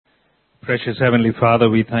Precious Heavenly Father,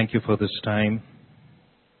 we thank you for this time.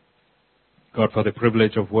 God, for the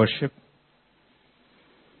privilege of worship.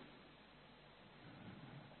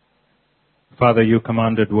 Father, you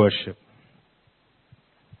commanded worship.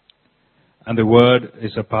 And the Word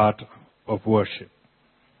is a part of worship.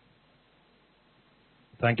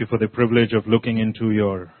 Thank you for the privilege of looking into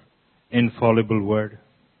your infallible Word.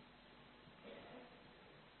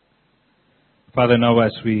 Father, now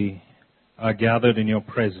as we are gathered in your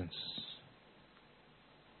presence,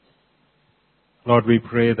 Lord, we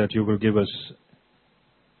pray that you will give us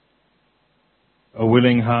a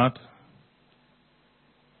willing heart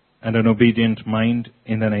and an obedient mind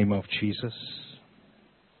in the name of Jesus.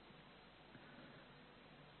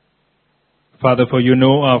 Father, for you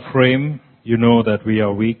know our frame, you know that we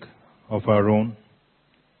are weak of our own,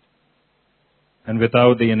 and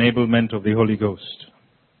without the enablement of the Holy Ghost,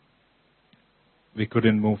 we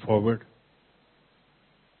couldn't move forward.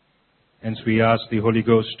 Hence we ask the Holy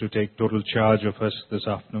Ghost to take total charge of us this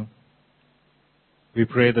afternoon. We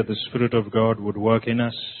pray that the Spirit of God would work in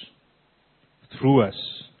us, through us,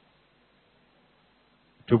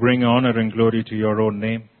 to bring honor and glory to your own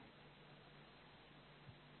name.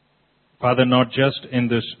 Father, not just in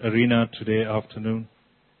this arena today afternoon,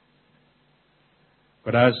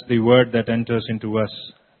 but as the word that enters into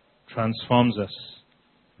us transforms us,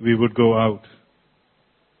 we would go out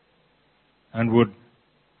and would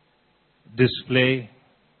display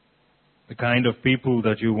the kind of people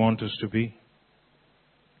that you want us to be.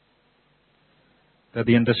 That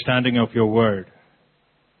the understanding of your word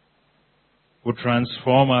would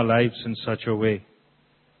transform our lives in such a way,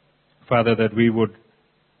 Father, that we would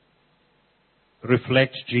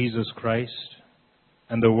reflect Jesus Christ,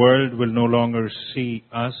 and the world will no longer see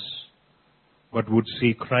us, but would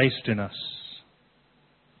see Christ in us.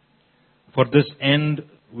 For this end,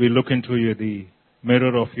 we look into you, the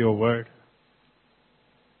mirror of your word,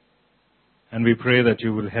 and we pray that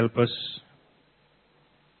you will help us.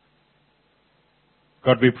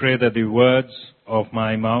 God, we pray that the words of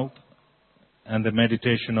my mouth and the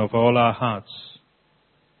meditation of all our hearts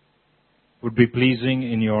would be pleasing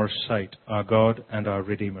in your sight, our God and our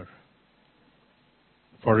Redeemer.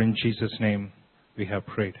 For in Jesus' name we have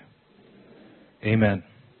prayed. Amen.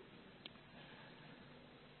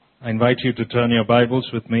 I invite you to turn your Bibles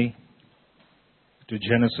with me to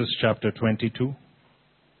Genesis chapter 22.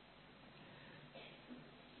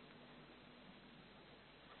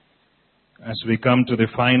 As we come to the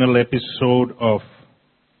final episode of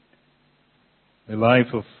the life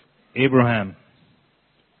of Abraham,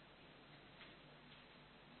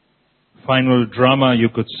 final drama, you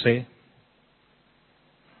could say.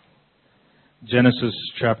 Genesis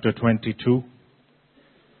chapter 22.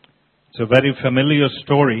 It's a very familiar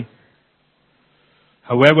story.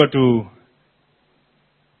 However, to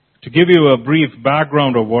give you a brief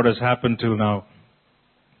background of what has happened till now,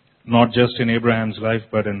 not just in Abraham's life,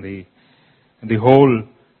 but in the whole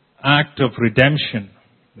act of redemption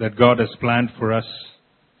that God has planned for us.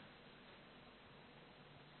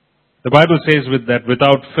 The Bible says that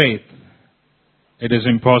without faith, it is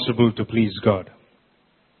impossible to please God.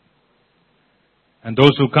 And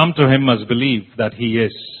those who come to Him must believe that He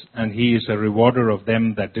is, and He is a rewarder of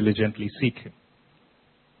them that diligently seek Him.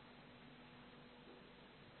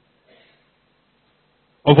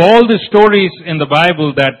 Of all the stories in the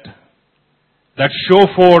Bible that show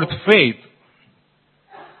forth faith,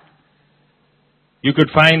 you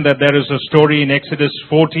could find that there is a story in Exodus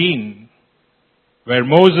 14 where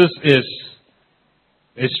Moses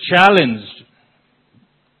is challenged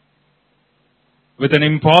with an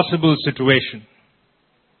impossible situation.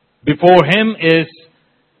 Before him is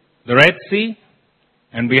the Red Sea,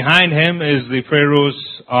 and behind him is the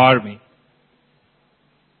Pharaoh's army.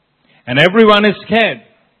 And everyone is scared.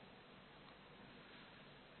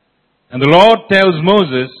 And the Lord tells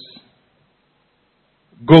Moses,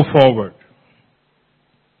 go forward.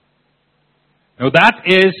 Now that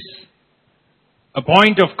is a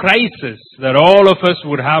point of crisis that all of us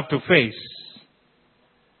would have to face.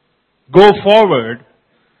 Go forward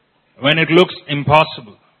when it looks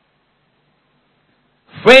impossible.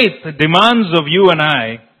 Faith demands of you and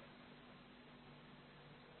I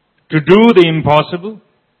to do the impossible,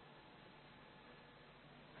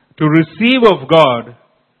 to receive of God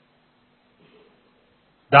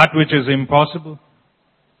that which is impossible,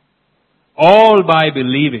 all by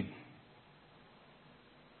believing.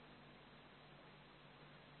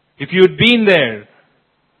 If you had been there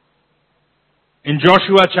in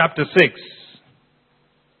Joshua chapter 6,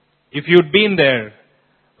 if you had been there,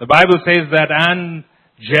 the Bible says that and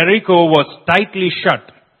Jericho was tightly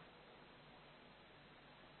shut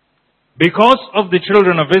Because of the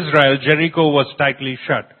children of Israel, Jericho was tightly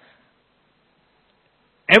shut.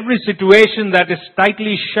 Every situation that is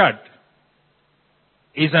tightly shut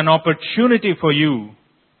is an opportunity for you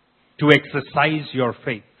to exercise your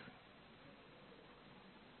faith.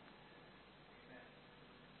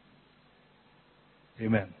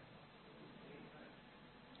 Amen.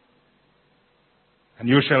 And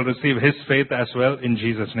you shall receive His faith as well in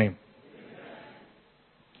Jesus' name.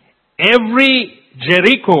 Every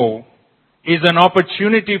Jericho is an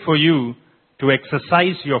opportunity for you to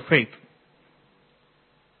exercise your faith.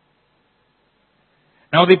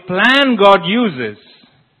 Now the plan God uses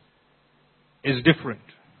is different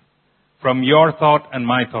from your thought and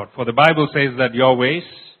my thought. For the Bible says that your ways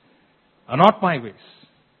are not my ways,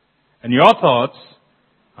 and your thoughts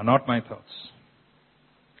are not my thoughts.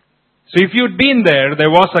 So if you'd been there, there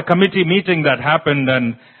was a committee meeting that happened,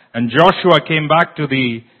 and Joshua came back to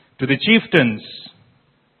the chieftains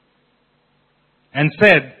and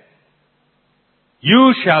said,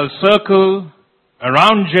 "You shall circle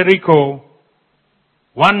around Jericho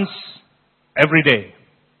once every day."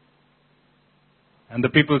 And the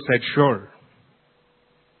people said, "Sure."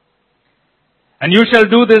 "And you shall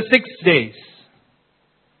do this 6 days."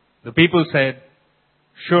 The people said,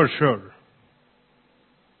 "Sure, sure."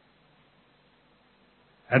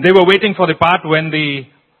 And they were waiting for the part when the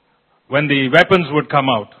weapons would come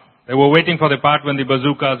out. They were waiting for the part when the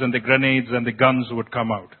bazookas and the grenades and the guns would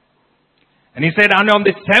come out. And he said, "And on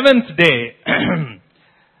the 7th day,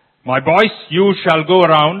 my boys, you shall go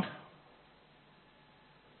around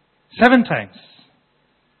 7 times.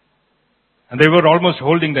 And they were almost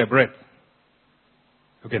holding their breath.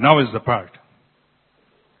 Okay, now is the part.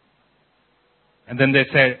 And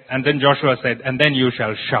then Joshua said, "And then you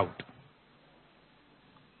shall shout."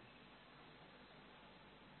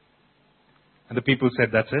 And the people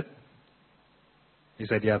said, "That's it?" He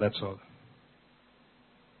said, "Yeah, that's all."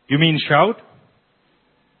 "You mean shout?"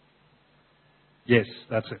 "Yes,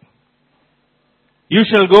 that's it. You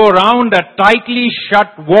shall go around a tightly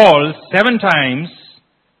shut wall 7 times,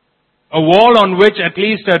 a wall on which at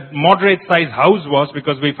least a moderate sized house was,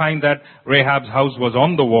 because we find that Rahab's house was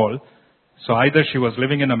on the wall. So either she was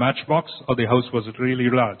living in a matchbox or the house was really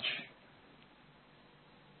large.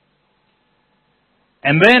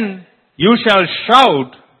 And then you shall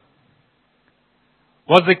shout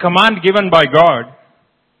was the command given by God.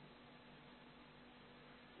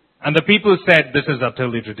 And the people said, "This is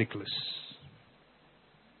utterly ridiculous."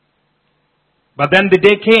 But then the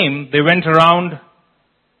day came, they went around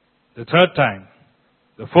the 3rd time,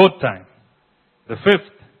 the 4th time, the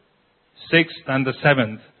 5th, 6th, and the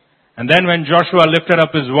 7th. And then when Joshua lifted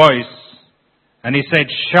up his voice and he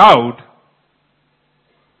said, "Shout,"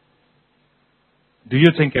 do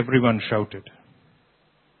you think everyone shouted?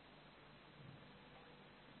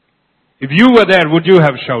 If you were there, would you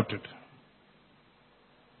have shouted?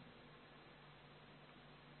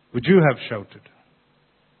 Would you have shouted?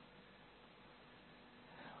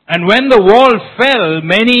 And when the wall fell,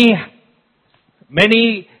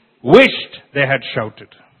 many wished they had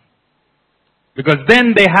shouted. Because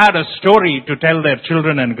then they had a story to tell their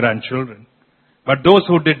children and grandchildren. But those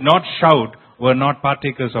who did not shout were not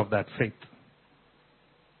partakers of that faith.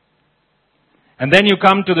 And then you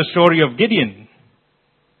come to the story of Gideon.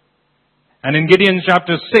 And in Judges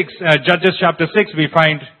chapter 6, we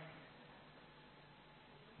find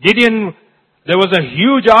Gideon, there was a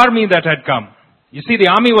huge army that had come. You see, the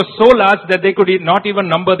army was so large that they could not even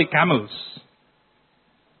number the camels.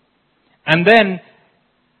 And then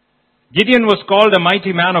Gideon was called a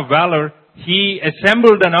mighty man of valor. He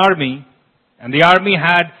assembled an army, and the army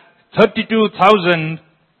had 32,000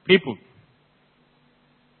 people.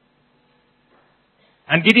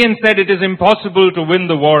 And Gideon said, "It is impossible to win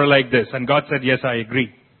the war like this." And God said, "Yes, I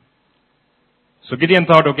agree." So Gideon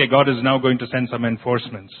thought, okay, God is now going to send some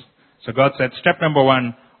enforcements. So God said, step number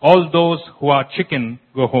 1, all those who are chicken,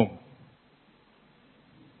 go home.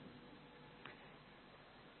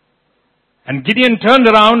 And Gideon turned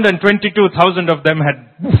around and 22,000 of them had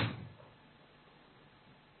woof.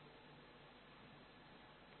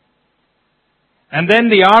 And then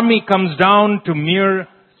the army comes down to mere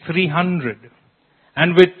 300.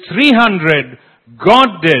 And with 300,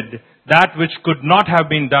 God did that which could not have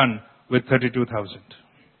been done with 32,000.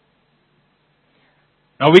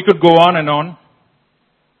 Now we could go on and on.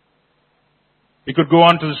 We could go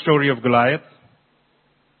on to the story of Goliath.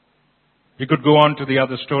 We could go on to the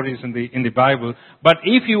other stories in the Bible. But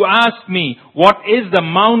if you ask me, what is the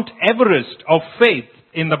Mount Everest of faith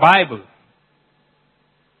in the Bible?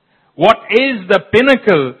 What is the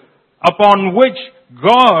pinnacle upon which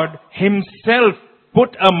God Himself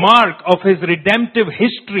put a mark of his redemptive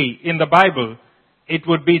history in the Bible, it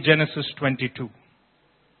would be Genesis 22.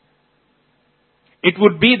 It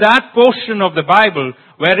would be that portion of the Bible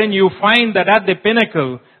wherein you find that at the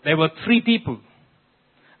pinnacle there were three people.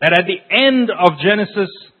 That at the end of Genesis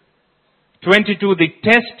 22, the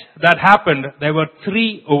test that happened, there were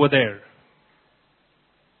three over there.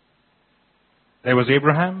 There was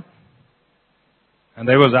Abraham, and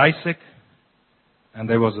there was Isaac, and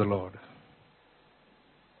there was the Lord.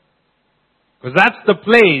 Because that's the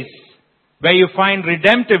place where you find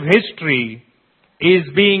redemptive history is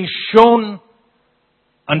being shown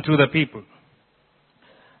unto the people.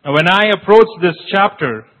 Now when I approach this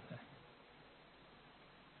chapter,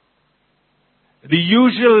 the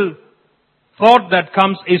usual thought that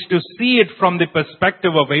comes is to see it from the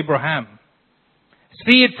perspective of Abraham.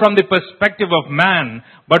 See it from the perspective of man.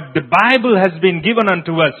 But the Bible has been given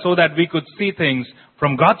unto us so that we could see things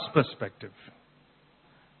from God's perspective.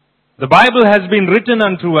 The Bible has been written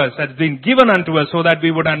unto us, has been given unto us so that we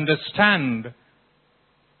would understand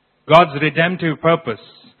God's redemptive purpose.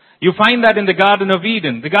 You find that in the Garden of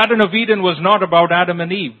Eden. The Garden of Eden was not about Adam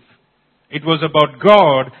and Eve. It was about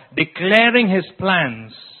God declaring His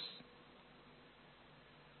plans.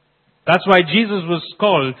 That's why Jesus was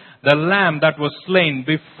called the Lamb that was slain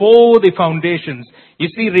before the foundations. You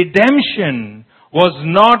see, redemption was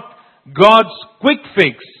not God's quick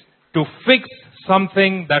fix to fix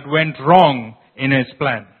something that went wrong in His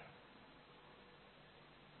plan.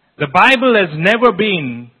 The Bible has never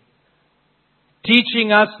been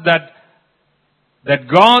teaching us that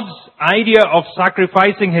God's idea of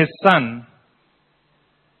sacrificing His Son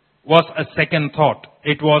was a second thought.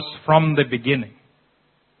 It was from the beginning.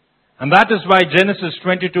 And that is why Genesis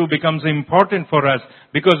 22 becomes important for us,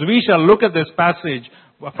 because we shall look at this passage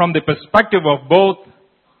from the perspective of both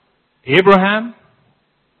Abraham,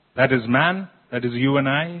 that is man, that is you and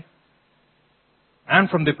I, and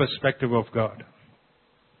from the perspective of God.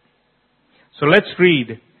 So let's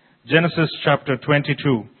read Genesis chapter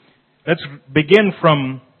 22. Let's begin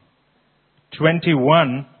from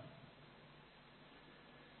 21.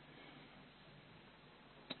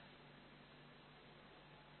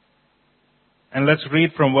 And let's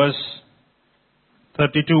read from verse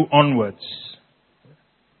 32 onwards.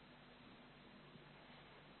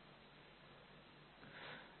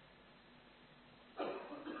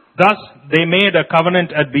 Thus they made a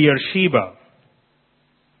covenant at Beersheba.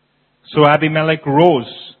 So Abimelech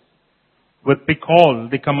rose with Pichol,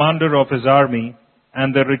 the commander of his army,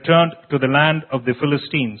 and they returned to the land of the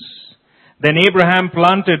Philistines. Then Abraham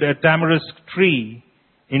planted a tamarisk tree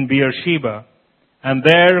in Beersheba, and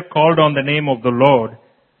there called on the name of the Lord,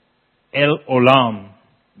 El Olam,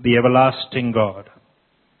 the everlasting God.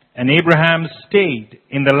 And Abraham stayed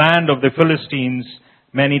in the land of the Philistines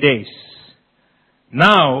many days.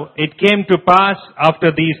 Now it came to pass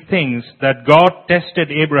after these things that God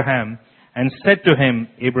tested Abraham and said to him,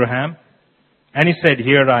 Abraham, and he said,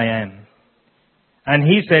 Here I am. And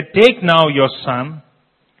he said, Take now your son,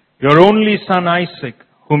 your only son Isaac,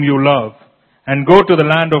 whom you love, and go to the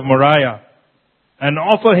land of Moriah, and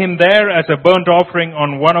offer him there as a burnt offering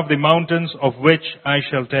on one of the mountains of which I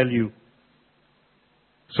shall tell you.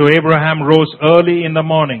 So Abraham rose early in the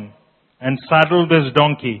morning and saddled his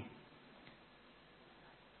donkey,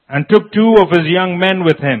 and took 2 of his young men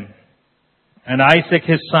with him, and Isaac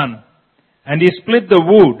his son, and he split the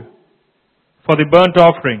wood for the burnt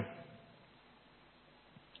offering,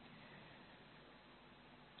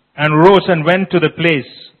 and rose and went to the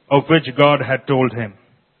place of which God had told him.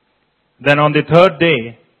 Then on the 3rd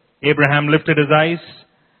day, Abraham lifted his eyes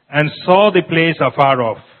and saw the place afar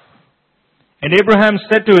off. And Abraham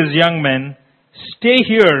said to his young men, Stay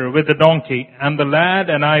here with the donkey, and the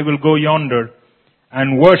lad and I will go yonder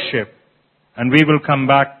and worship, and we will come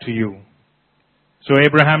back to you. So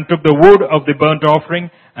Abraham took the wood of the burnt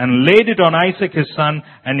offering and laid it on Isaac his son,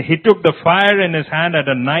 and he took the fire in his hand and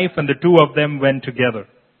a knife, and the 2 of them went together.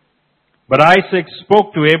 But Isaac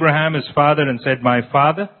spoke to Abraham his father and said, My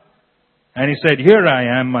father? And he said, Here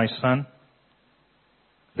I am, my son.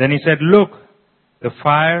 Then he said, Look, the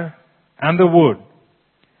fire and the wood,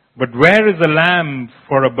 but where is the lamb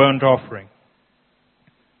for a burnt offering?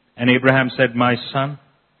 And Abraham said, My son,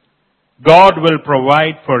 God will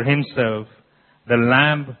provide for himself the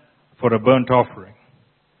lamb for a burnt offering.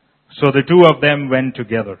 So the 2 of them went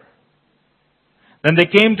together. Then they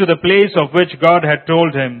came to the place of which God had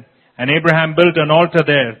told him, and Abraham built an altar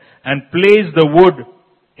there and placed the wood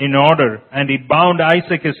in order, and he bound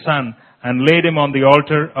Isaac his son and laid him on the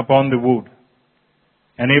altar upon the wood.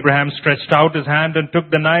 And Abraham stretched out his hand and took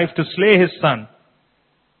the knife to slay his son.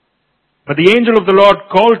 But the angel of the Lord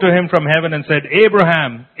called to him from heaven and said,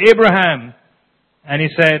 Abraham, Abraham. And he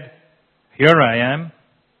said, Here I am.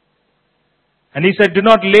 And he said, Do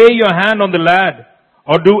not lay your hand on the lad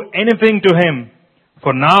or do anything to him.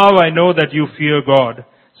 For now I know that you fear God,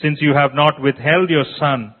 since you have not withheld your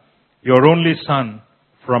son, your only son,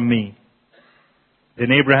 from me.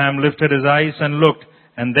 Then Abraham lifted his eyes and looked,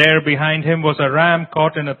 and there behind him was a ram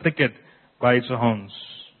caught in a thicket by its horns.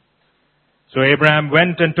 So Abraham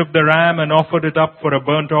went and took the ram and offered it up for a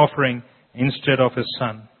burnt offering instead of his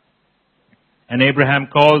son. And Abraham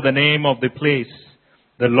called the name of the place,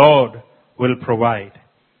 The Lord will provide.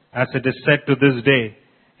 As it is said to this day,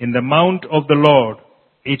 In the mount of the Lord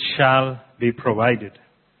it shall be provided.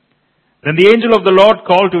 Then the angel of the Lord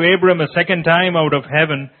called to Abram a second time out of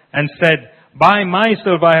heaven and said, By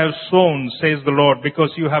myself I have sworn, says the Lord,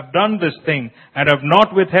 because you have done this thing and have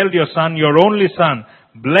not withheld your son, your only son.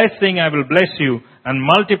 Blessing I will bless you, and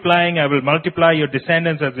multiplying I will multiply your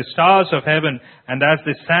descendants as the stars of heaven and as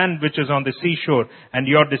the sand which is on the seashore. And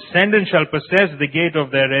your descendants shall possess the gate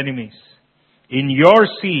of their enemies. In your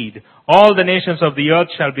seed all the nations of the earth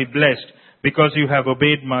shall be blessed, because you have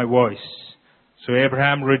obeyed my voice. So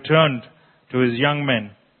Abraham returned to his young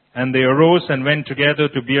men, and they arose and went together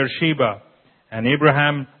to Beersheba, and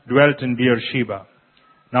Abraham dwelt in Beersheba.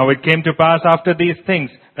 Now it came to pass after these things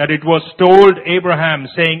that it was told Abraham,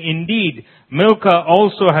 saying, Indeed, Milcah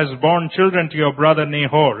also has borne children to your brother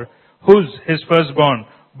Nahor, Huz his firstborn,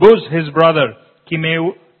 Buz his brother,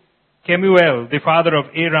 Kemuel the father of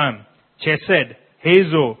Aram, Chesed,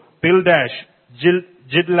 Hazo, Pildash,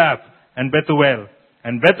 Jidlaph, and Bethuel.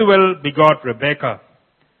 And Bethuel begot Rebekah.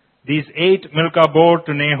 These 8 Milcah bore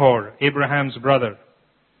to Nahor, Abraham's brother.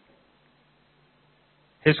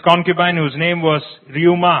 His concubine, whose name was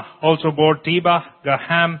Reumah, also bore Tebah,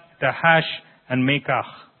 Gaham, Tahash, and Mekah.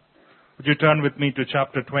 Would you turn with me to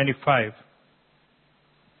chapter 25?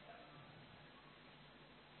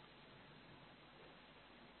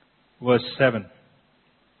 Verse 7.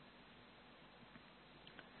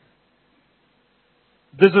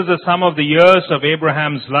 This is the sum of the years of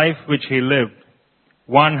Abraham's life which he lived,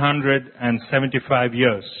 175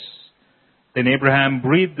 years. Then Abraham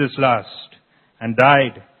breathed his last and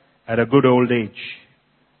died at a good old age,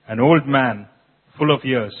 an old man, full of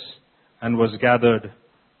years, and was gathered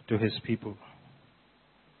to his people.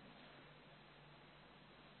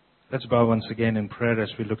 Let's bow once again in prayer as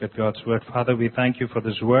we look at God's word. Father, we thank you for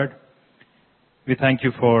this word. We thank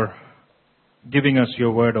you for giving us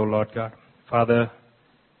your word, O Lord God. Father,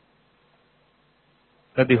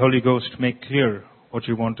 let the Holy Ghost make clear what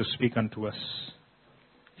you want to speak unto us.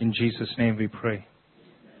 In Jesus' name we pray.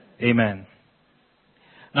 Amen.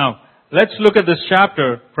 Now, let's look at this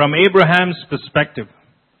chapter from Abraham's perspective.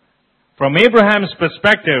 From Abraham's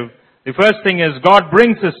perspective, the first thing is God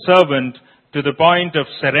brings his servant to the point of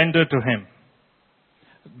surrender to him.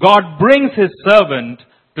 God brings his servant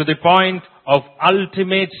to the point of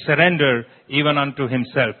ultimate surrender even unto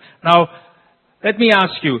himself. Now, let me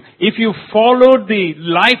ask you, if you followed the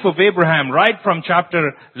life of Abraham right from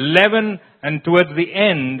chapter 11 and towards the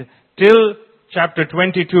end till chapter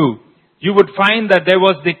 22, you would find that there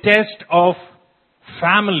was the test of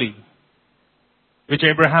family, which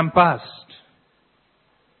Abraham passed.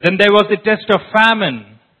 Then there was the test of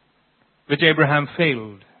famine, which Abraham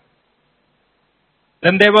failed.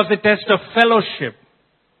 Then there was the test of fellowship,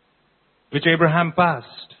 which Abraham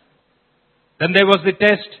passed. Then there was the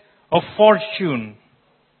test of fortune,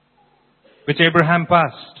 which Abraham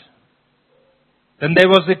passed. Then there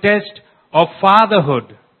was the test of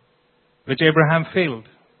fatherhood, which Abraham failed.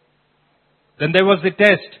 Then there was the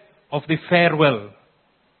test of the farewell.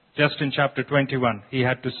 Just in chapter 21, he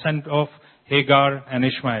had to send off Hagar and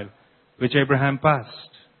Ishmael, which Abraham passed.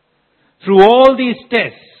 Through all these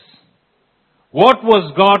tests, what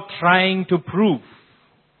was God trying to prove?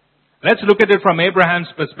 Let's look at it from Abraham's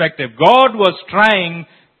perspective. God was trying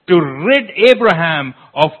to rid Abraham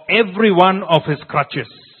of every one of his crutches.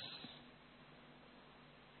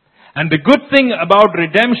 And the good thing about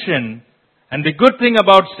redemption and the good thing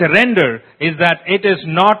about surrender is that it is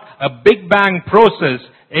not a big bang process.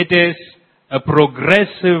 It is a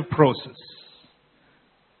progressive process.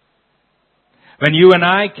 When you and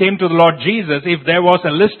I came to the Lord Jesus, if there was a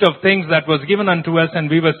list of things that was given unto us and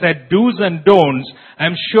we were said do's and don'ts,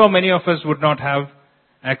 I'm sure many of us would not have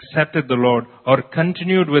accepted the Lord or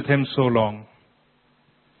continued with Him so long.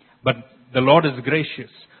 But the Lord is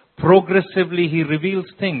gracious. Progressively He reveals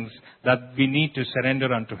things that we need to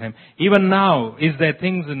surrender unto Him. Even now,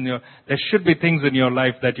 there should be things in your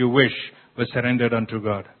life that you wish were surrendered unto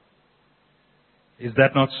God. Is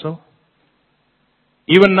that not so?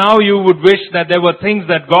 Even now you would wish that there were things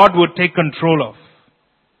that God would take control of.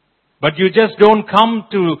 But you just don't come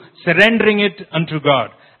to surrendering it unto God.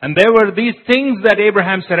 And there were these things that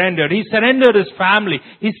Abraham surrendered. He surrendered his family.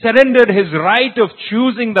 He surrendered his right of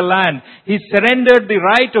choosing the land. He surrendered the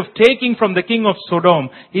right of taking from the king of Sodom.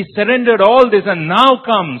 He surrendered all this, and now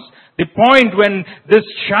comes the point when this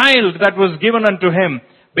child that was given unto him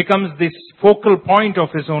becomes this focal point of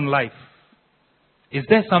his own life. Is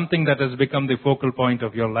there something that has become the focal point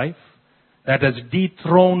of your life? That has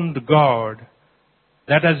dethroned God?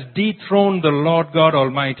 That has dethroned the Lord God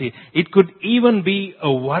Almighty? It could even be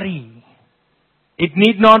a worry. It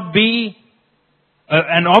need not be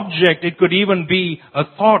an object. It could even be a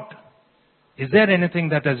thought. Is there anything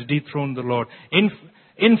that has dethroned the Lord?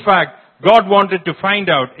 In fact, God wanted to find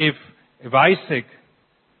out if Isaac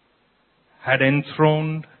had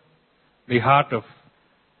enthroned the heart of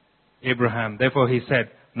Abraham. Therefore he said,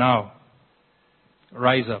 now,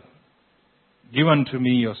 rise up. Give unto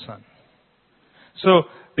me your son. So,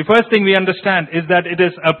 the first thing we understand is that it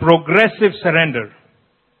is a progressive surrender.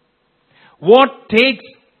 What takes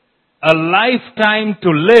a lifetime to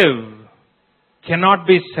live cannot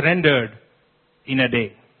be surrendered in a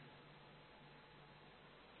day.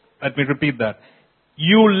 Let me repeat that.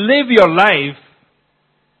 You live your life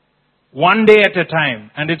one day at a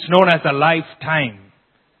time, and it's known as a lifetime.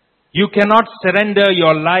 You cannot surrender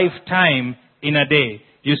your lifetime in a day.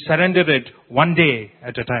 You surrender it one day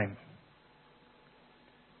at a time.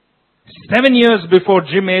 7 years before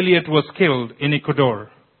Jim Elliot was killed in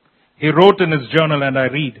Ecuador, he wrote in his journal, and I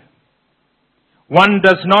read, "One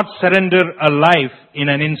does not surrender a life in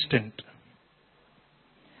an instant.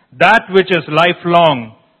 That which is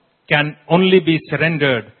lifelong can only be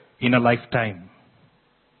surrendered in a lifetime.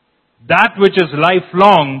 That which is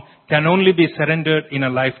lifelong can only be surrendered in a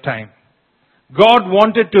lifetime." God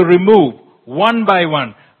wanted to remove one by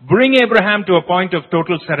one, bring Abraham to a point of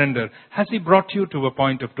total surrender. Has He brought you to a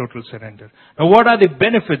point of total surrender? Now what are the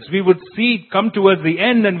benefits? We would see, come towards the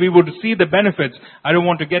end and we would see the benefits. I don't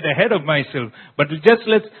want to get ahead of myself, but just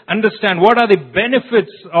let's understand what are the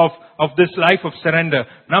benefits of this life of surrender.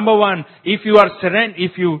 Number one, if you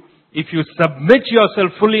submit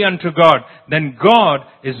yourself fully unto God, then God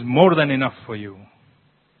is more than enough for you.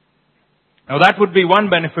 Now that would be one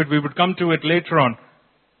benefit. We would come to it later on.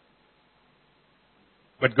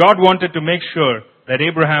 But God wanted to make sure that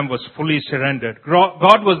Abraham was fully surrendered.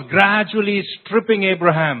 God was gradually stripping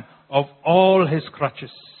Abraham of all his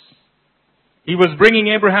crutches. He was bringing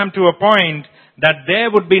Abraham to a point that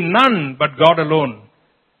there would be none but God alone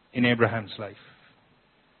in Abraham's life.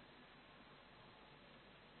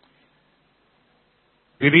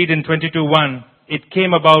 We read in 22:1, it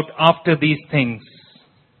came about after these things.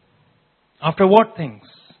 After what things?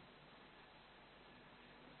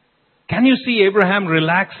 Can you see Abraham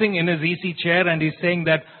relaxing in his easy chair and he's saying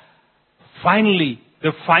that finally,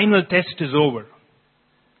 the final test is over.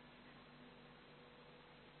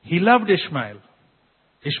 He loved Ishmael.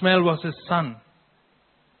 Ishmael was his son.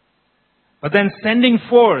 But then sending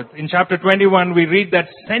forth, in chapter 21, we read that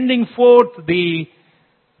sending forth the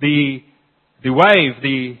wife,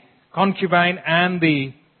 the concubine and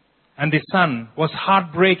the son was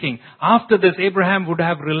heartbreaking. After this, Abraham would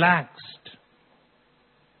have relaxed.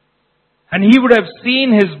 And he would have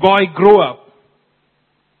seen his boy grow up.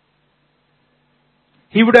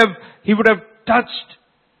 He would have touched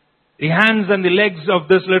the hands and the legs of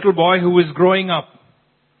this little boy who is growing up.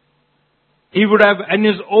 He would have, in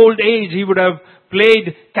his old age, he would have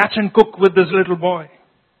played catch and cook with this little boy.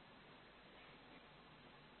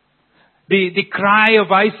 The cry of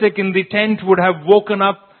Isaac in the tent would have woken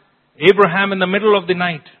up Abraham in the middle of the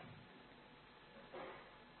night.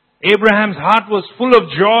 Abraham's heart was full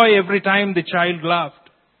of joy every time the child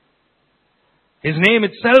laughed. His name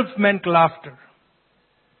itself meant laughter.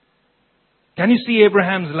 Can you see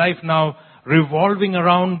Abraham's life now revolving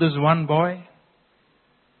around this one boy?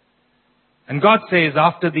 And God says,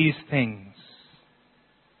 after these things,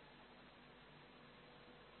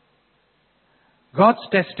 God's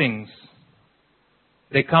testings,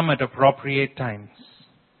 they come at appropriate times.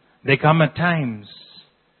 They come at times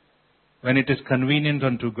when it is convenient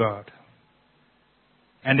unto God.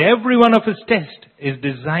 And every one of His tests is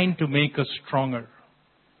designed to make us stronger.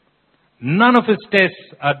 None of His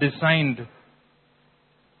tests are designed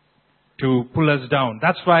to pull us down.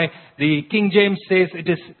 That's why the King James says it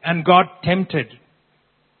is, and God tempted.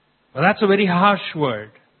 Well, that's a very harsh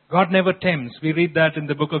word. God never tempts. We read that in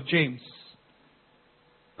the book of James.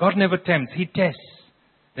 God never tempts. He tests.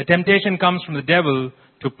 The temptation comes from the devil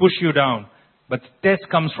to push you down. But the test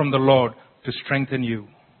comes from the Lord to strengthen you.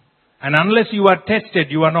 And unless you are tested,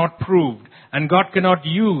 you are not proved. And God cannot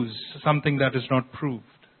use something that is not proved.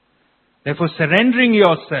 Therefore, surrendering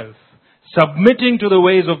yourself, submitting to the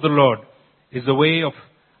ways of the Lord, is the way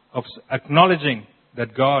of acknowledging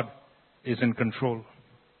that God is in control.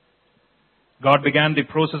 God began the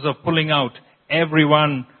process of pulling out every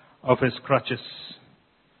one of his crutches.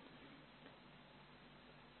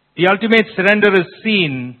 The ultimate surrender is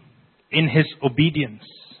seen in his obedience.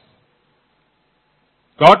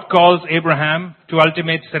 God calls Abraham to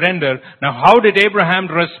ultimate surrender. Now, how did Abraham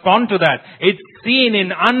respond to that? It's seen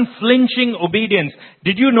in unflinching obedience.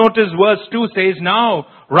 Did you notice verse 2 says, now,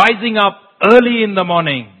 rising up early in the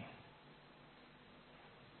morning.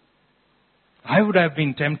 I would have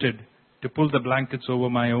been tempted to pull the blankets over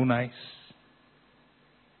my own eyes.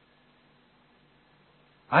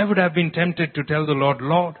 I would have been tempted to tell the Lord,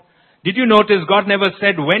 Lord, did you notice God never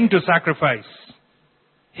said when to sacrifice?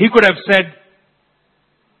 He could have said,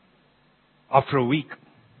 after a week.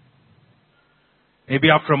 Maybe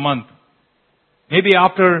after a month. Maybe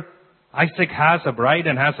after Isaac has a bride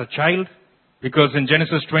and has a child. Because in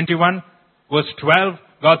Genesis 21, verse 12,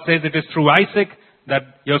 God says it is through Isaac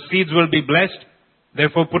that your seeds will be blessed.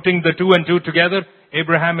 Therefore, putting the 2 and 2 together,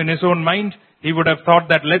 Abraham in his own mind, he would have thought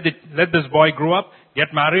that let this boy grow up, get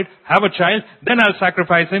married, have a child, then I'll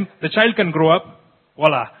sacrifice him. The child can grow up.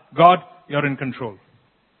 Voila. God, you're in control.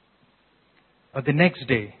 But the next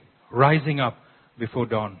day, rising up before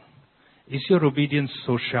dawn. Is your obedience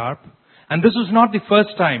so sharp? And this was not the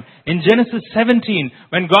first time. In Genesis 17,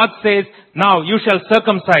 when God says, now you shall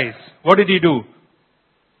circumcise. What did he do?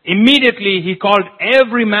 Immediately he called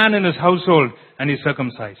every man in his household and he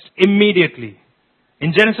circumcised. Immediately.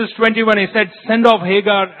 In Genesis 21 he said, send off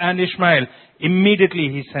Hagar and Ishmael. Immediately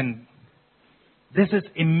he sent. This is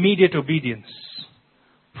immediate obedience.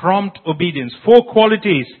 Prompt obedience. 4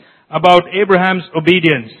 qualities about Abraham's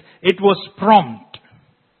obedience. It was prompt.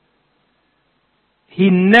 He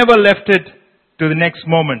never left it to the next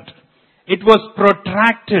moment. It was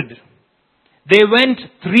protracted. They went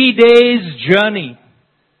 3 days journey.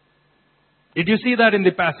 Did you see that in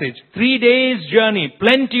the passage? 3 days journey.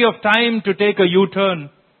 Plenty of time to take a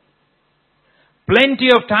U-turn. Plenty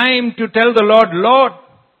of time to tell the Lord, Lord,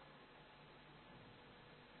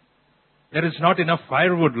 there is not enough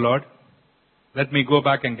firewood, Lord. Let me go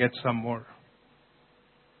back and get some more.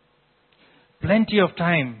 Plenty of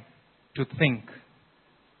time to think.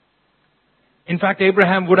 In fact,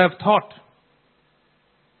 Abraham would have thought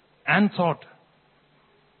and thought.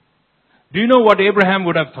 Do you know what Abraham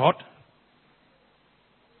would have thought?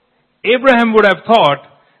 Abraham would have thought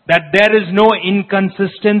that there is no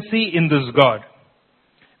inconsistency in this God.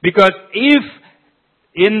 Because if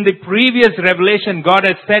in the previous revelation God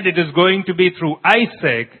has said it is going to be through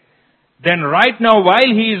Isaac, then right now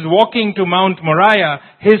while he is walking to Mount Moriah,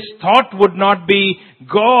 his thought would not be,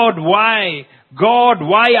 God, why? God,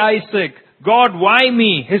 why Isaac? God, why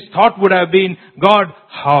me? His thought would have been, God,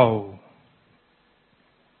 how?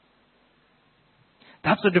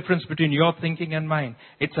 That's the difference between your thinking and mine.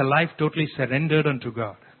 It's a life totally surrendered unto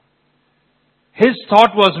God. His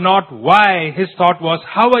thought was not why, his thought was,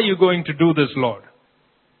 how are you going to do this, Lord?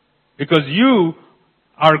 Because you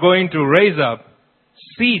are going to raise up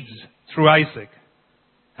seeds through Isaac.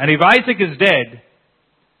 And if Isaac is dead,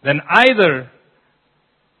 then either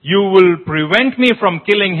you will prevent me from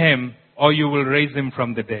killing him or you will raise him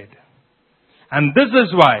from the dead. And this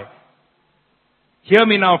is why, hear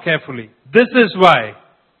me now carefully, this is why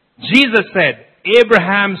Jesus said,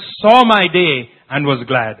 Abraham saw my day and was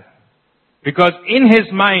glad. Because in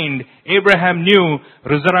his mind, Abraham knew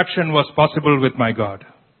resurrection was possible with my God.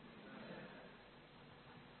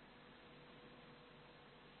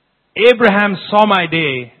 Abraham saw my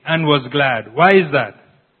day and was glad. Why is that?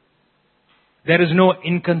 There is no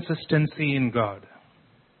inconsistency in God.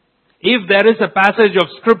 If there is a passage of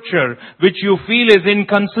scripture which you feel is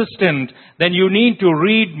inconsistent, then you need to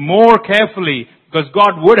read more carefully because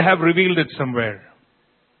God would have revealed it somewhere.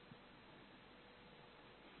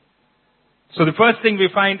 So the first thing we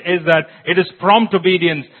find is that it is prompt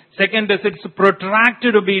obedience. Second is it's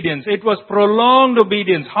protracted obedience. It was prolonged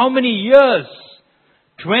obedience. How many years?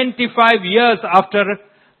 25 years after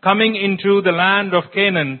coming into the land of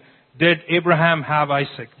Canaan did Abraham have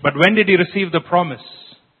Isaac. But when did he receive the promise?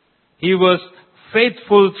 He was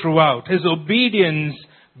faithful throughout. His obedience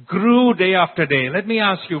grew day after day. Let me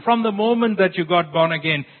ask you, from the moment that you got born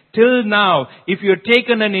again till now, if you've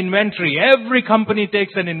taken an inventory, every company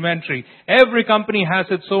takes an inventory. Every company has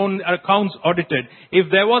its own accounts audited.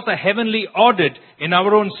 If there was a heavenly audit in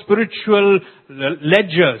our own spiritual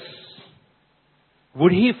ledgers,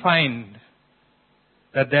 would he find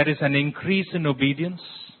that there is an increase in obedience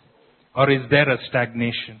or is there a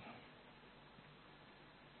stagnation?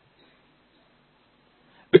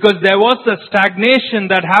 Because there was a stagnation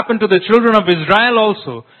that happened to the children of Israel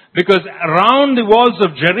also. Because around the walls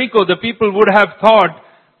of Jericho, the people would have thought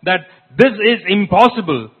that this is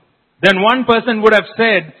impossible. Then one person would have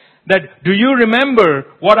said that, do you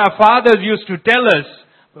remember what our fathers used to tell us?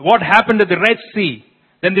 What happened at the Red Sea?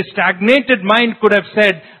 Then the stagnated mind could have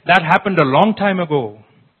said, that happened a long time ago.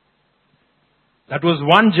 That was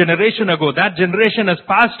one generation ago. That generation has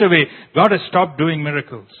passed away. God has stopped doing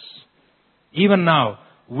miracles. Even now,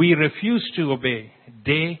 we refuse to obey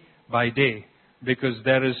day by day because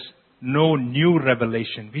there is no new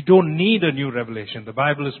revelation. We don't need a new revelation. The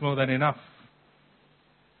Bible is more than enough.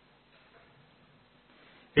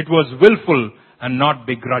 It was willful and not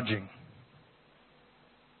begrudging.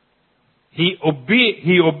 He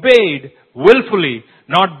obeyed willfully,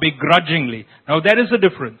 not begrudgingly. Now there is a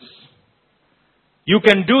difference. You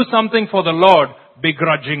can do something for the Lord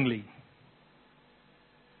begrudgingly.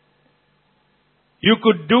 You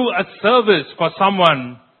could do a service for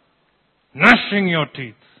someone gnashing your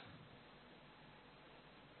teeth,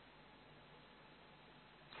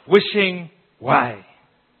 wishing why.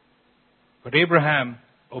 But Abraham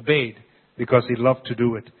obeyed because he loved to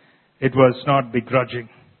do it. It was not begrudging.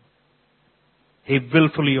 He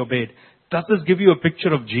willfully obeyed. Does this give you a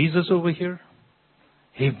picture of Jesus over here?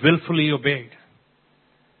 He willfully obeyed.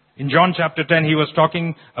 In John chapter 10, he was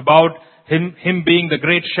talking about him being the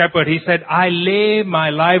great shepherd. He said, I lay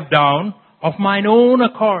my life down of mine own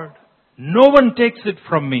accord. No one takes it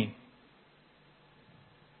from me.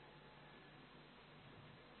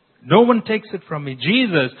 No one takes it from me.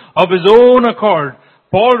 Jesus, of his own accord.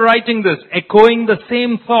 Paul writing this, echoing the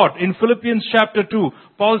same thought in Philippians chapter 2.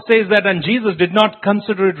 Paul says that, and Jesus did not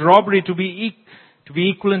consider it robbery to be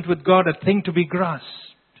equivalent with God, a thing to be grasped.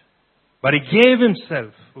 But he gave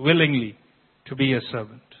himself willingly to be a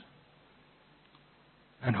servant.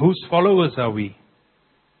 And whose followers are we?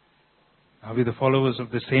 Are we the followers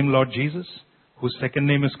of the same Lord Jesus, whose second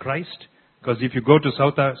name is Christ? Because if you go to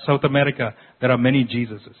South America, there are many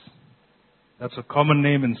Jesuses. That's a common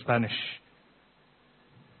name in Spanish.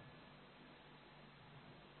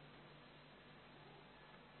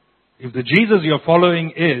 If the Jesus you're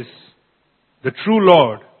following is the true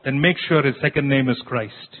Lord, then make sure his second name is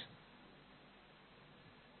Christ.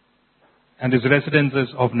 And his residence is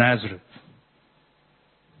of Nazareth.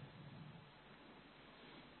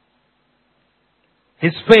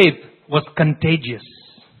 His faith was contagious.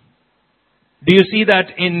 Do you see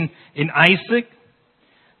that in Isaac?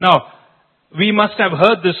 Now, we must have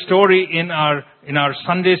heard this story in our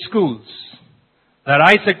Sunday schools. That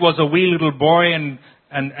Isaac was a wee little boy and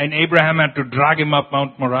Abraham had to drag him up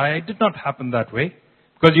Mount Moriah. It did not happen that way.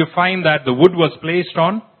 Because you find that the wood was placed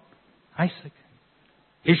on Isaac.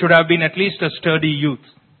 He should have been at least a sturdy youth.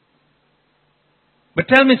 But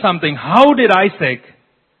tell me something. How did Isaac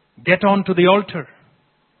get onto the altar?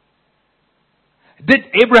 Did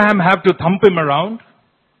Abraham have to thump him around?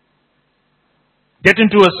 Get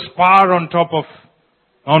into a spar on top of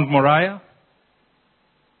Mount Moriah?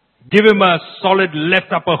 Give him a solid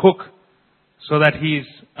left upper hook so that he is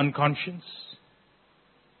unconscious?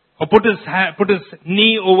 Or put his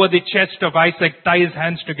knee over the chest of Isaac, tie his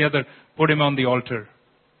hands together, put him on the altar?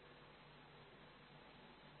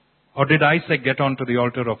 Or did Isaac get onto the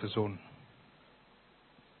altar of his own?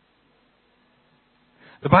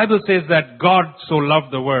 The Bible says that God so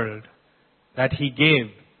loved the world that he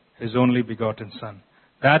gave his only begotten Son.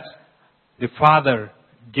 That's the Father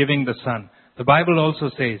giving the Son. The Bible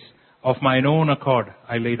also says, of mine own accord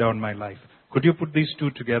I lay down my life. Could you put these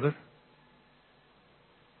two together?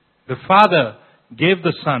 The Father gave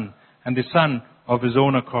the Son, and the Son of his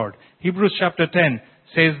own accord. Hebrews chapter 10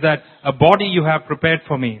 says that a body you have prepared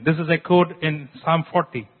for me. This is echoed in Psalm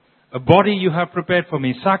 40. A body you have prepared for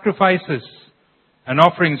me. Sacrifices and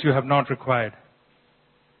offerings you have not required.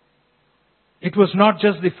 It was not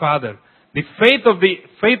just the Father. The faith of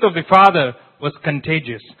the Father was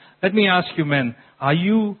contagious. Let me ask you men, are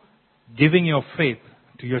you giving your faith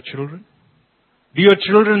to your children? Do your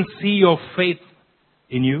children see your faith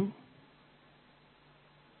in you?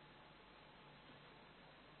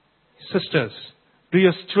 Sisters, do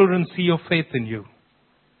your children see your faith in you?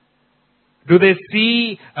 Do they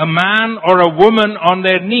see a man or a woman on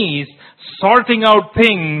their knees sorting out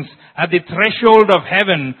things at the threshold of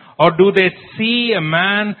heaven? Or do they see a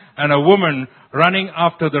man and a woman running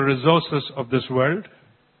after the resources of this world?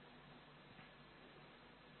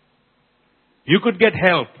 You could get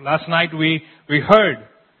help. Last night we heard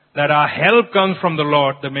that our help comes from the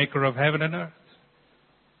Lord, the maker of heaven and earth.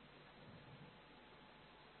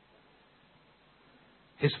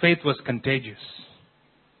 His faith was contagious.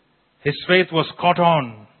 His faith was caught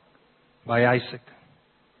on by Isaac.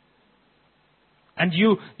 And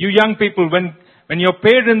you young people, when your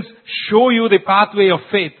parents show you the pathway of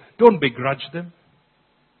faith, don't begrudge them.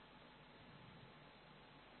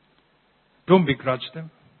 Don't begrudge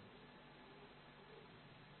them.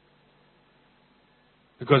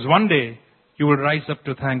 Because one day, you will rise up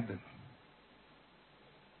to thank them.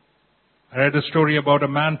 I read a story about a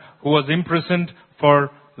man who was imprisoned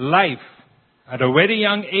for life at a very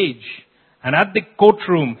young age. And at the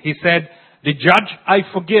courtroom, he said, "The judge I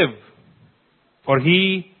forgive, for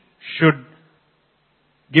he should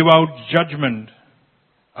give out judgment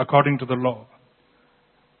according to the law.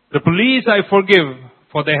 The police I forgive,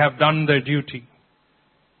 for they have done their duty.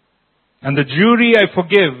 And the jury I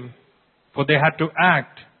forgive, for they had to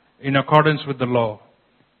act in accordance with the law.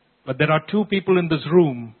 But there are two people in this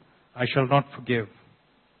room I shall not forgive.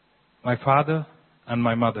 My father and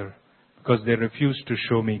my mother, because they refused to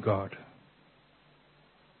show me God."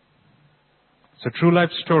 It's a true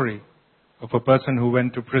life story of a person who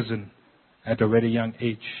went to prison at a very young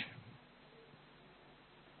age.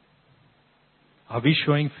 Are we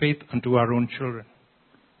showing faith unto our own children?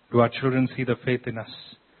 Do our children see the faith in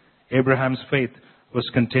us? Abraham's faith was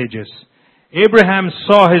contagious. Abraham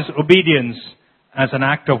saw his obedience as an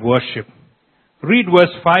act of worship. Read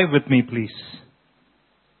verse 5 with me, please.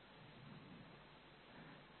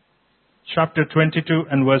 Chapter 22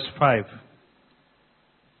 and verse 5.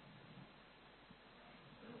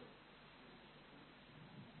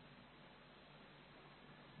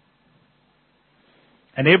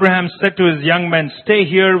 And Abraham said to his young men, "Stay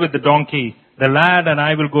here with the donkey. The lad and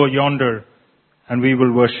I will go yonder, and we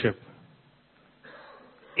will worship."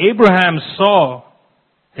 Abraham saw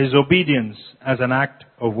his obedience as an act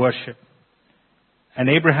of worship. And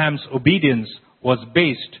Abraham's obedience was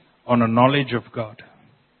based on a knowledge of God.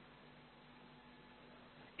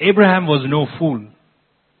 Abraham was no fool.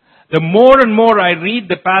 The more and more I read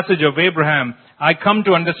the passage of Abraham, I come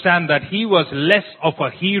to understand that he was less of a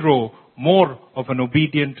hero, more of an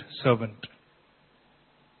obedient servant.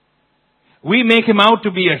 We make him out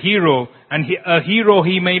to be a hero, and a hero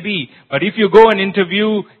he may be. But if you go and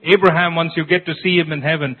interview Abraham once you get to see him in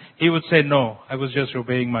heaven, he would say, "No, I was just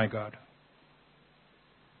obeying my God."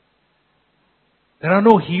 There are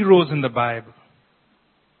no heroes in the Bible.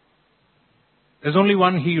 There's only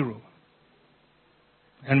one hero.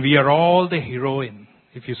 And we are all the heroine,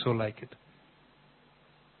 if you so like it.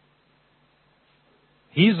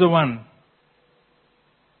 He's the one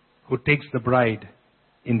who takes the bride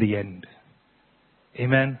in the end.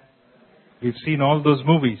 Amen. We've seen all those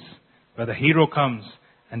movies where the hero comes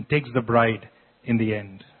and takes the bride in the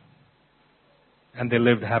end. And they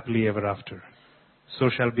lived happily ever after. So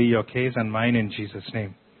shall be your case and mine in Jesus'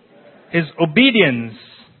 name. His obedience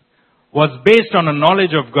was based on a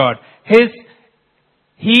knowledge of God.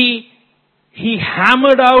 He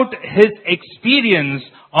hammered out his experience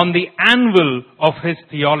on the anvil of his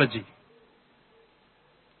theology.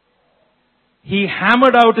 He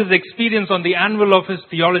hammered out his experience on the anvil of his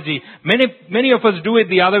theology. Many of us do it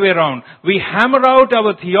the other way around. We hammer out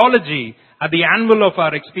our theology at the anvil of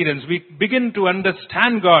our experience. We begin to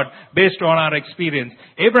understand God based on our experience.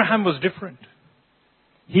 Abraham was different.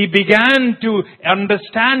 He began to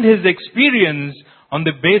understand his experience on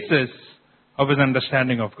the basis of his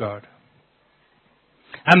understanding of God.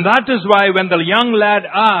 And that is why when the young lad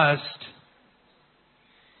asked,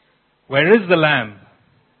 "Where is the lamb?"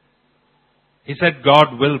 he said,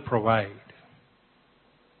 "God will provide."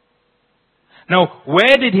 Now,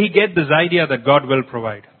 where did he get this idea that God will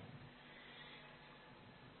provide?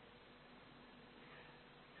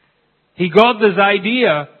 He got this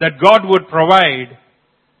idea that God would provide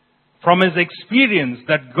from his experience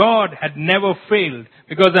that God had never failed.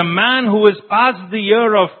 Because a man who is past the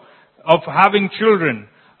year of having children,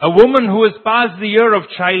 a woman who is past the year of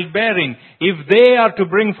childbearing, if they are to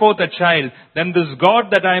bring forth a child, then this God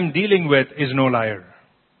that I am dealing with is no liar.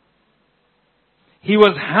 He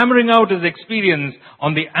was hammering out his experience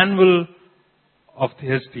on the anvil of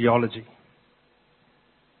his theology.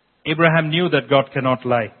 Abraham knew that God cannot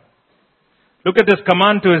lie. Look at his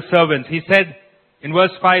command to his servants. He said, in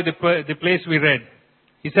verse 5, the place we read,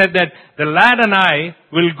 he said that the lad and I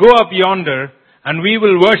will go up yonder and we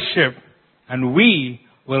will worship and we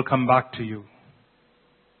will come back to you.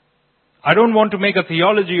 I don't want to make a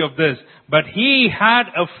theology of this, but he had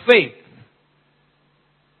a faith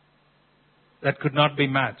that could not be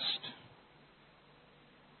matched.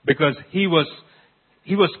 Because he was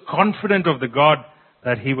confident of the God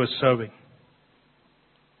that he was serving.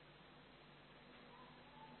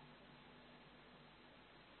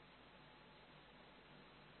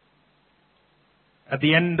 At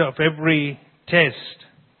the end of every test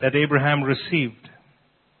that Abraham received,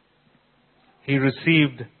 he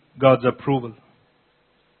received God's approval.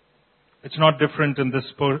 It's not different in this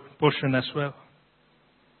portion as well.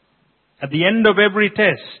 At the end of every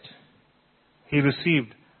test, he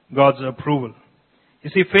received God's approval.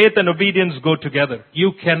 You see, faith and obedience go together.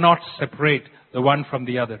 You cannot separate the one from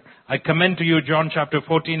the other. I commend to you John chapter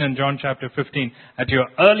 14 and John chapter 15. At your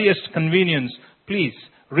earliest convenience, please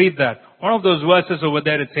read that. One of those verses over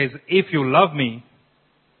there, it says, if you love me,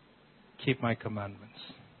 keep my commandments.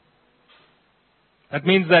 That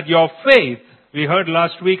means that your faith, we heard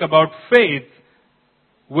last week about faith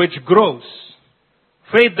which grows.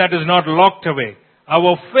 Faith that is not locked away.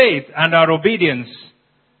 Our faith and our obedience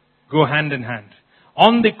go hand in hand.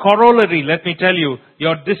 On the corollary, let me tell you,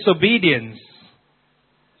 your disobedience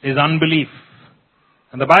is unbelief.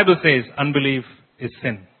 And the Bible says unbelief is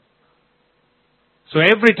sin. So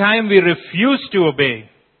every time we refuse to obey,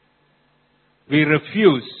 we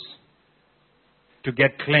refuse to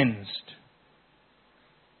get cleansed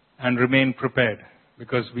and remain prepared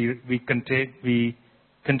because we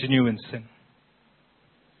continue in sin.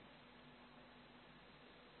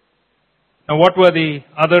 Now, what were the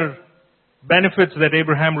other benefits that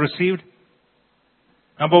Abraham received?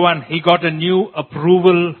 Number one, he got a new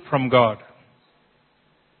approval from God.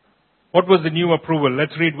 What was the new approval?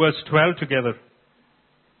 Let's read verse 12 together.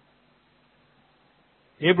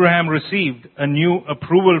 Abraham received a new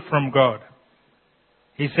approval from God.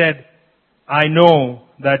 He said, I know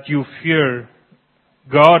that you fear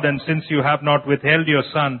God, and since you have not withheld your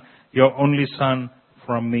son, your only son,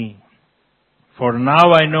 from me. For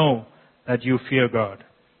now I know that you fear God.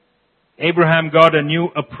 Abraham got a new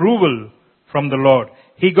approval from the Lord.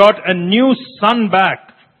 He got a new son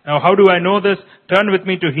back. Now, how do I know this? Turn with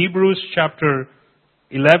me to Hebrews chapter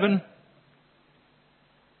 11.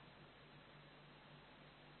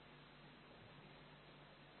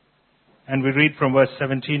 And we read from verse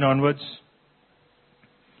 17 onwards.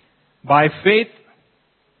 By faith,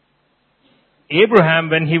 Abraham,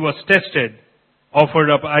 when he was tested, offered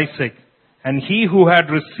up Isaac. And he who had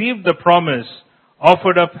received the promise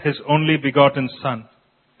offered up his only begotten son,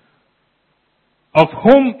 of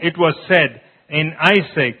whom it was said, in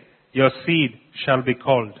Isaac your seed shall be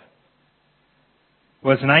called.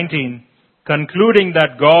 Verse 19, concluding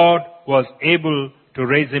that God was able to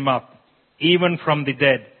raise him up, even from the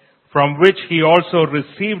dead, from which he also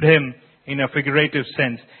received him in a figurative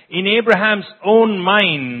sense. In Abraham's own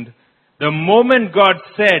mind, the moment God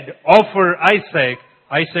said, offer Isaac,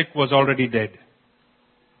 Isaac was already dead.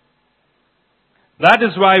 That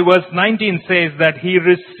is why verse 19 says that he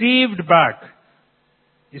received back.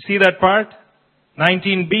 You see that part?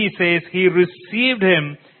 19b says he received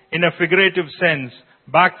him in a figurative sense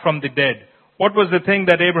back from the dead. What was the thing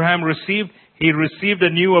that Abraham received? He received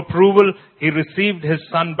a new approval. He received his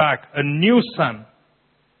son back, a new son.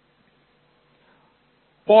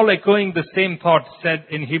 Paul, echoing the same thought, said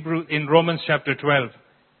in Romans chapter 12,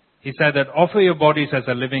 he said that offer your bodies as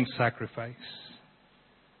a living sacrifice.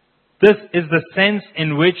 This is the sense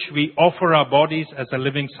in which we offer our bodies as a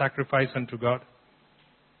living sacrifice unto God.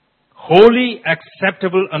 Holy,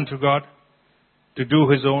 acceptable unto God, to do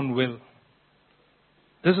his own will.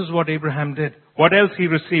 This is what Abraham did. What else he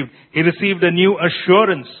received? He received a new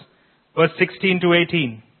assurance. Verse 16 to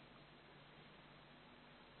 18.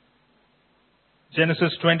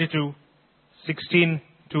 Genesis 22, 16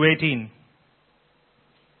 to 18.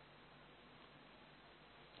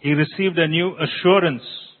 He received a new assurance.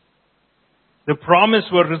 The promise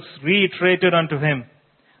was reiterated unto him.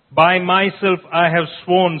 By myself I have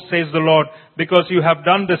sworn, says the Lord, because you have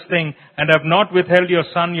done this thing and have not withheld your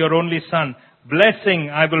son, your only son.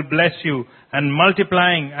 Blessing I will bless you, and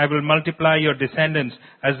multiplying I will multiply your descendants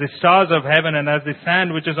as the stars of heaven and as the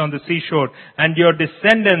sand which is on the seashore. And your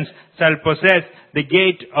descendants shall possess the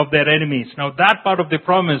gate of their enemies. Now that part of the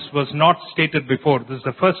promise was not stated before. This is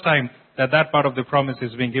the first time that part of the promise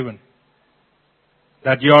is being given.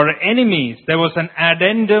 That your enemies, there was an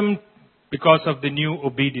addendum because of the new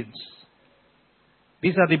obedience.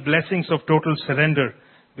 These are the blessings of total surrender.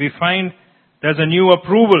 We find there's a new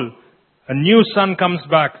approval. A new son comes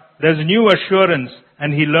back. There's a new assurance.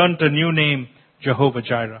 And he learned a new name, Jehovah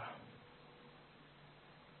Jireh.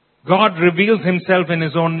 God reveals himself in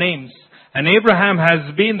his own names. And Abraham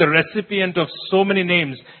has been the recipient of so many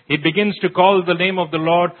names. He begins to call the name of the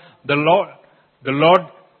Lord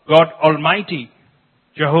God Almighty,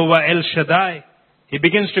 Jehovah El Shaddai. He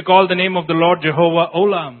begins to call the name of the Lord Jehovah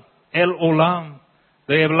Olam, El Olam,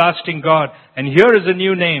 the everlasting God. And here is a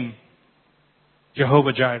new name,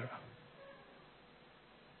 Jehovah Jireh.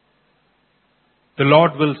 The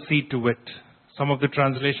Lord will see to it. Some of the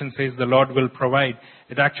translation says the Lord will provide.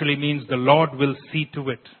 It actually means the Lord will see to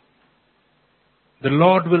it. The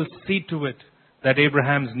Lord will see to it that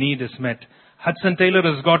Abraham's need is met. Hudson Taylor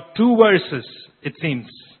has got 2 verses, it seems,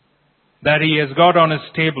 that he has got on his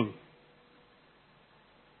table.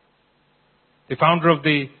 The founder of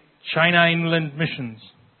the China Inland Missions,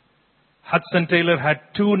 Hudson Taylor, had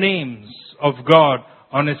 2 names of God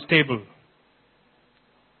on his table.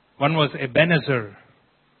 One was Ebenezer.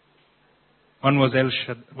 One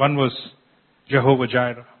was Jehovah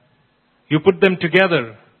Jireh. You put them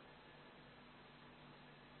together.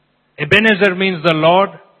 Ebenezer means the Lord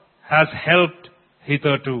has helped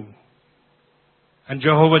hitherto. And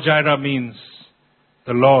Jehovah Jireh means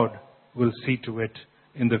the Lord will see to it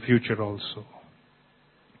in the future also.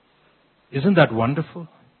 Isn't that wonderful?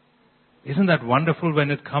 Isn't that wonderful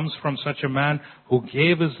when it comes from such a man who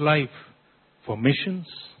gave his life for missions?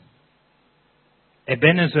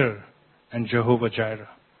 Ebenezer and Jehovah Jireh.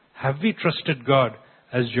 Have we trusted God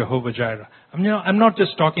as Jehovah Jireh? I'm not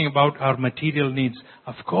just talking about our material needs.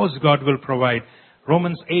 Of course God will provide.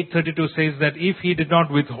 Romans 8:32 says that if He did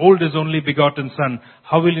not withhold His only begotten Son,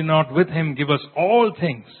 how will He not with Him give us all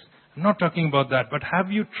things? I'm not talking about that. But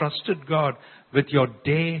have you trusted God with your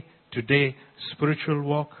day-to-day spiritual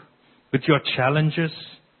walk? With your challenges?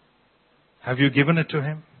 Have you given it to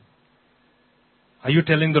Him? Are you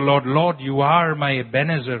telling the Lord, Lord, you are my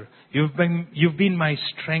Ebenezer. You've been my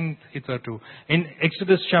strength hitherto. In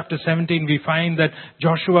Exodus chapter 17, we find that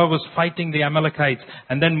Joshua was fighting the Amalekites,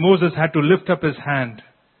 and then Moses had to lift up his hand.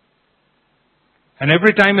 And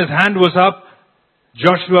every time his hand was up,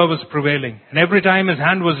 Joshua was prevailing. And every time his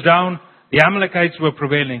hand was down, the Amalekites were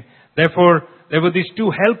prevailing. Therefore, there were these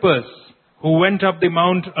 2 helpers who went up the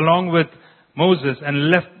mount along with Moses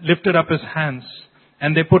and lifted up his hands.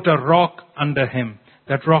 And they put a rock under him.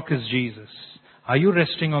 That rock is Jesus. Are you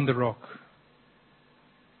resting on the rock?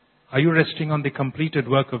 Are you resting on the completed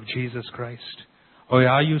work of Jesus Christ? Or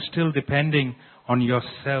are you still depending on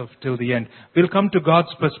yourself till the end? We'll come to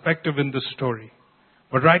God's perspective in this story.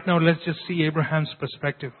 But right now, let's just see Abraham's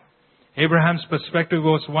perspective. Abraham's perspective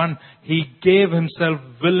was one, he gave himself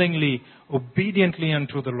willingly, obediently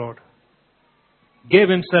unto the Lord. Gave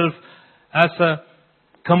himself as a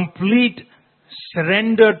complete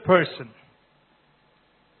surrendered person.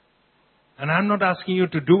 And I'm not asking you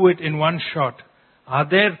to do it in one shot. Are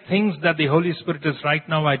there things that the Holy Spirit is right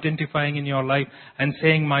now identifying in your life and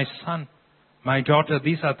saying, my son, my daughter,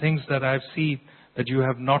 these are things that I've seen that you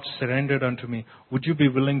have not surrendered unto me. Would you be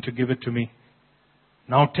willing to give it to me?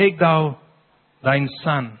 Now take thou thine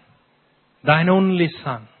son, thine only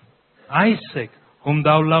son, Isaac, whom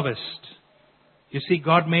thou lovest. You see,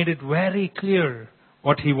 God made it very clear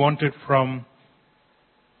what He wanted from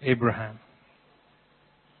Abraham.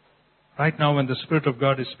 Right now, when the Spirit of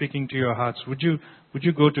God is speaking to your hearts, would you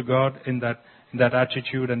go to God in that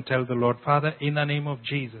attitude and tell the Lord, Father, in the name of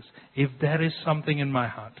Jesus, if there is something in my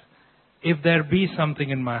heart, if there be something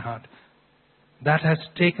in my heart that has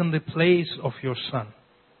taken the place of your Son,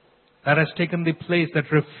 that has taken the place,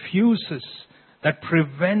 that refuses, that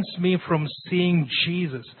prevents me from seeing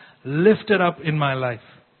Jesus lifted up in my life,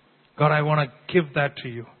 God, I want to give that to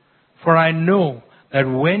you. For I know that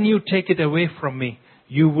when you take it away from me,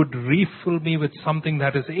 you would refill me with something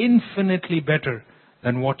that is infinitely better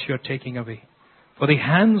than what you're taking away. For the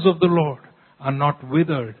hands of the Lord are not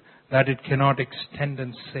withered, that it cannot extend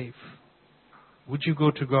and save. Would you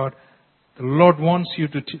go to God? The Lord wants you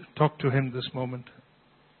to talk to Him this moment.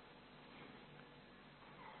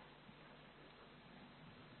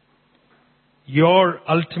 Your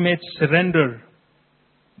ultimate surrender,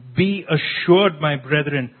 be assured, my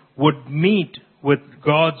brethren, would meet with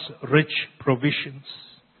God's rich provisions.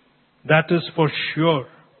 That is for sure.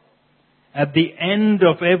 At the end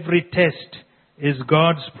of every test is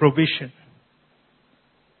God's provision.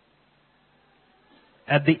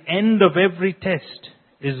 At the end of every test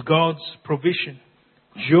is God's provision.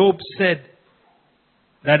 Job said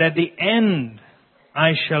that at the end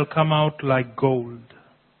I shall come out like gold.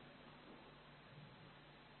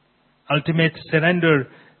 Ultimate surrender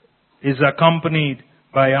is accompanied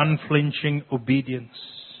by unflinching obedience.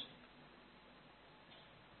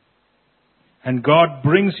 And God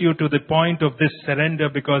brings you to the point of this surrender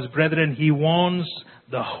because, brethren, He wants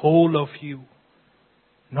the whole of you,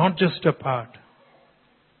 not just a part.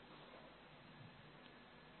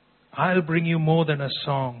 I'll bring you more than a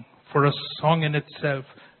song, for a song in itself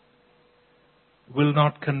will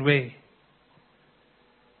not convey.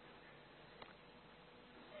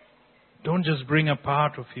 Don't just bring a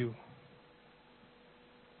part of you.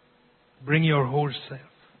 Bring your whole self.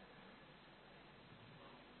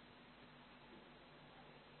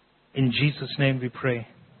 In Jesus' name we pray.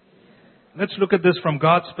 let's look at this from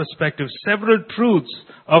God's perspective. Several truths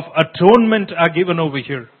of atonement are given over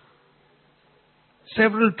here.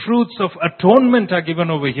 Several truths of atonement are given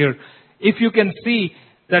over here. If you can see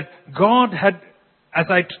that God had, as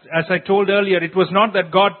I told earlier, it was not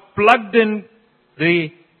that God plugged in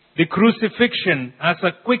the crucifixion as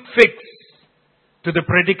a quick fix to the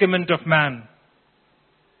predicament of man.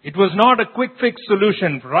 It was not a quick fix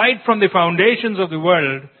solution. Right from the foundations of the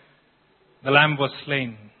world, the Lamb was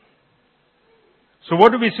slain. So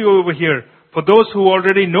what do we see over here? For those who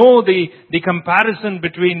already know the comparison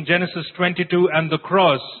between Genesis 22 and the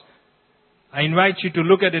cross, I invite you to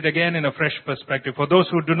look at it again in a fresh perspective. For those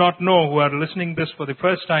who do not know, who are listening this for the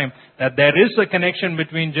first time, that there is a connection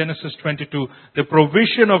between Genesis 22, the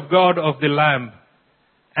provision of God of the Lamb,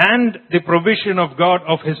 and the provision of God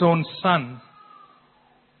of His own Son.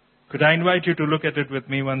 Could I invite you to look at it with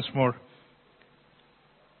me once more?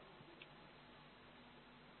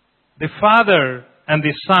 The Father and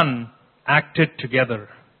the Son acted together.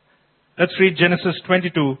 Let's read Genesis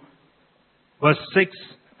 22, verse 6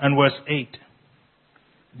 and verse 8.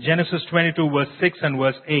 Genesis 22, verse 6 and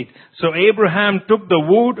verse 8. So Abraham took the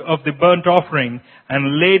wood of the burnt offering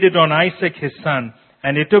and laid it on Isaac his son.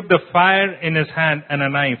 And he took the fire in his hand and a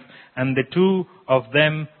knife, and the two of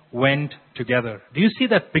them went together. Do you see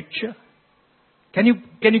that picture? Can you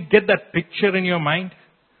get that picture in your mind?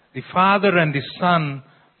 The Father and the Son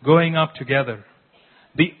going up together.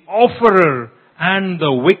 The offerer and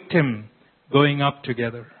the victim going up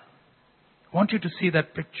together. I want you to see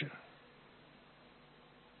that picture.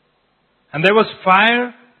 And there was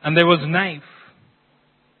fire and there was knife.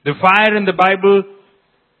 The fire in the Bible,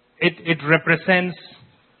 it represents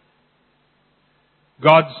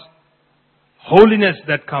God's holiness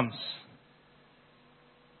that comes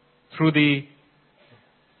through the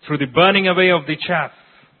burning away of the chaff.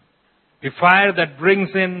 The fire that brings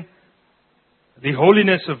in the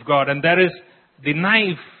holiness of God. And there is the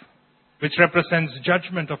knife, which represents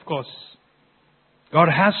judgment, of course. God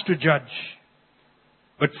has to judge.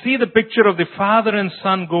 But see the picture of the Father and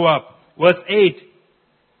Son go up. Verse 8.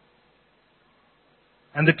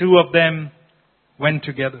 And the two of them went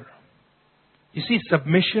together. You see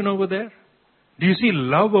submission over there? Do you see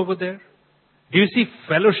love over there? Do you see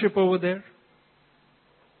fellowship over there?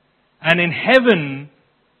 And in heaven,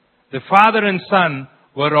 the Father and Son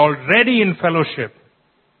were already in fellowship.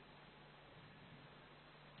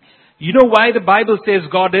 You know why the Bible says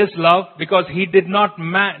God is love? Because He did not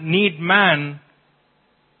need man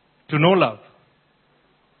to know love.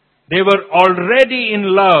 They were already in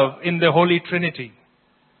love in the Holy Trinity.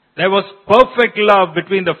 There was perfect love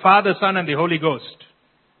between the Father, Son, and the Holy Ghost.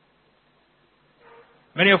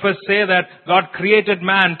 Many of us say that God created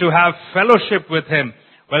man to have fellowship with Him.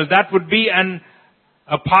 Well, that would be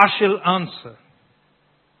a partial answer.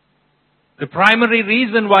 The primary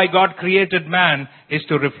reason why God created man is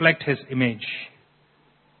to reflect His image.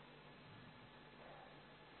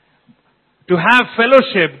 To have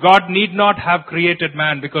fellowship, God need not have created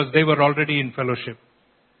man because they were already in fellowship.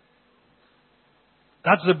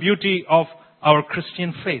 That's the beauty of our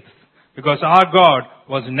Christian faith. Because our God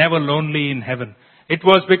was never lonely in heaven. It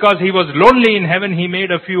was because He was lonely in heaven, He made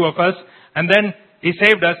a few of us, and then He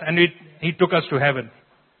saved us and He took us to heaven.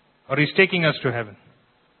 Or He's taking us to heaven.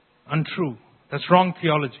 Untrue. That's wrong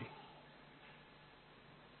theology.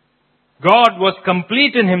 God was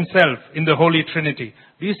complete in Himself in the Holy Trinity.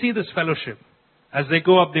 Do you see this fellowship? As they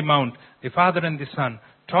go up the mount, the Father and the Son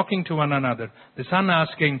talking to one another. The Son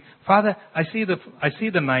asking, Father, I see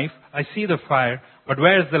the knife, I see the fire, but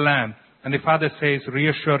where is the lamb? And the Father says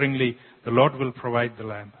reassuringly, the Lord will provide the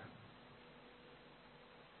lamb.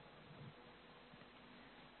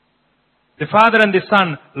 The Father and the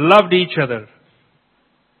Son loved each other.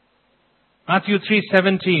 Matthew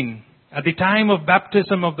 3:17. At the time of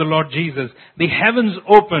baptism of the Lord Jesus, the heavens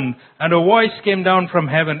opened and a voice came down from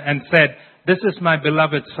heaven and said, "This is my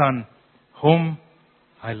beloved Son, whom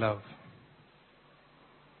I love."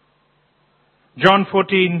 John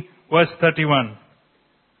 14, verse 31.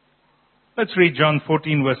 Let's read John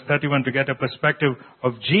 14, verse 31 to get a perspective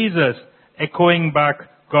of Jesus echoing back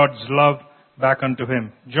God's love back unto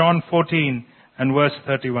Him. John 14 and verse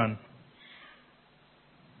 31.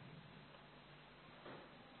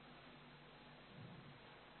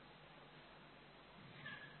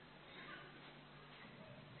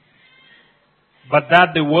 But that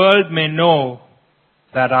the world may know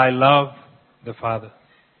that I love the Father.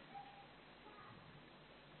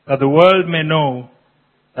 That the world may know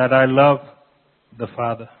that I love the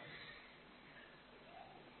Father.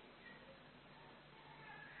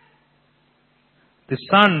 The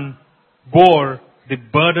Son bore the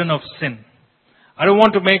burden of sin. I don't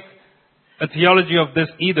want to make a theology of this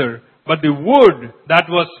either, but the wood that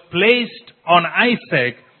was placed on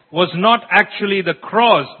Isaac was not actually the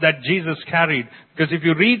cross that Jesus carried. Because if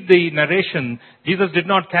you read the narration, Jesus did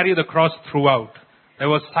not carry the cross throughout. There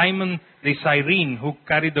was Simon the Cyrene who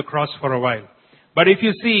carried the cross for a while. But if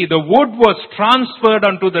you see, the wood was transferred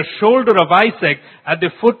onto the shoulder of Isaac at the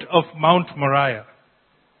foot of Mount Moriah.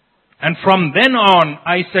 And from then on,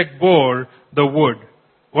 Isaac bore the wood.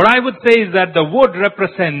 What I would say is that the wood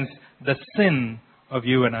represents the sin of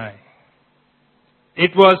you and I.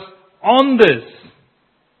 It was on this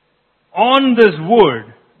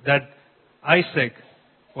wood that Isaac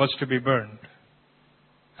was to be burned.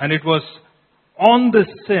 And it was on this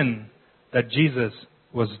sin that Jesus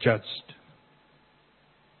was judged.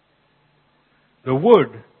 The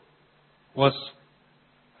wood was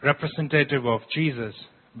representative of Jesus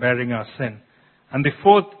bearing our sin. And the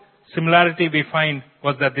fourth similarity we find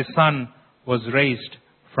was that the Son was raised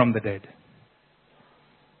from the dead.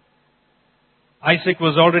 Isaac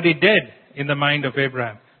was already dead in the mind of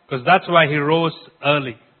Abraham, because that's why he rose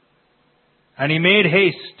early. And he made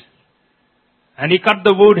haste. And he cut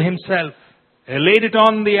the wood himself. He laid it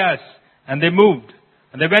on the ass. And they moved.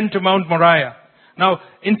 And they went to Mount Moriah. Now,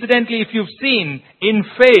 incidentally, if you've seen, in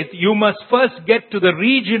faith, you must first get to the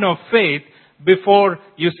region of faith before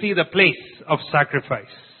you see the place of sacrifice.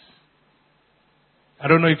 I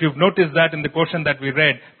don't know if you've noticed that in the portion that we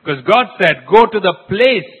read, because God said, go to the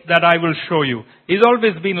place that I will show you. He's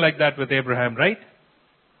always been like that with Abraham, right?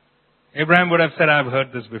 Abraham would have said, I've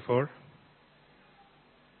heard this before.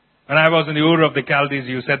 When I was in the Ur of the Chaldees,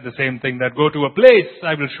 you said the same thing, that go to a place,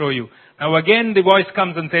 I will show you. Now again, the voice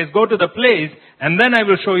comes and says, go to the place, and then I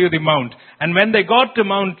will show you the mount. And when they got to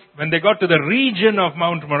the region of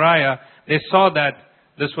Mount Moriah, they saw that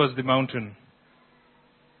this was the mountain.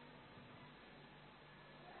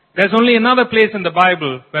 There's only another place in the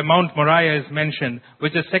Bible where Mount Moriah is mentioned,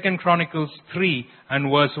 which is 2 Chronicles 3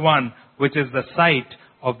 and verse 1, which is the site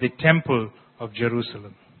of the temple of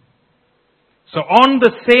Jerusalem. So on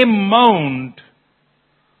the same mount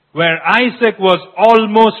where Isaac was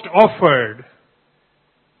almost offered,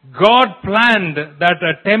 God planned that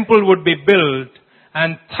a temple would be built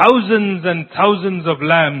and thousands of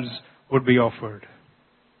lambs would be offered.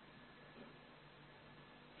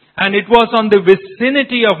 And it was on the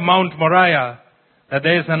vicinity of Mount Moriah that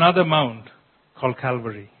there is another mount called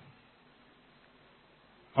Calvary,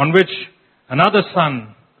 on which another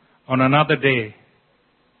son on another day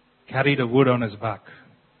carried a wood on his back.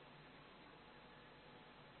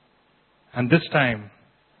 And this time,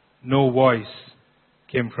 no voice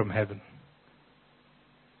came from heaven.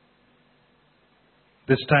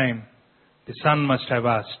 This time, the son must have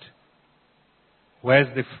asked, where's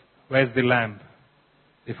the lamb?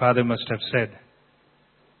 The father must have said,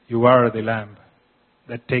 you are the lamb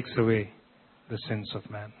that takes away the sins of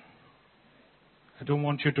man. I don't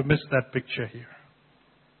want you to miss that picture here.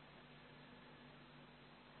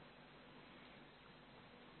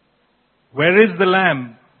 Where is the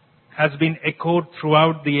lamb has been echoed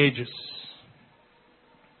throughout the ages.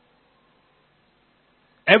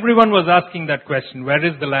 Everyone was asking that question, where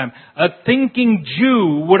is the lamb? A thinking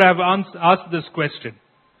Jew would have asked this question,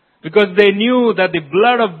 because they knew that the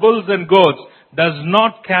blood of bulls and goats does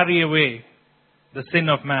not carry away the sin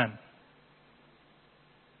of man.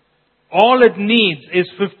 All it needs is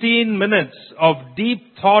 15 minutes of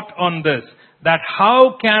deep thought on this, that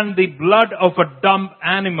how can the blood of a dumb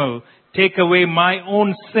animal take away my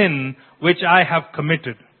own sin which I have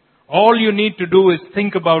committed? All you need to do is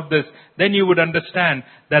think about this. Then you would understand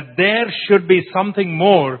that there should be something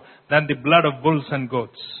more than the blood of bulls and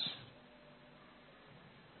goats.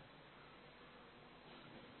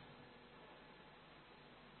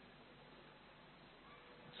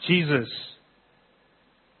 Jesus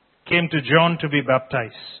came to John to be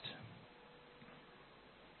baptized.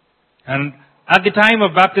 And at the time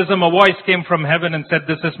of baptism, a voice came from heaven and said,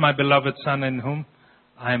 this is my beloved Son in whom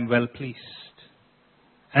I am well pleased.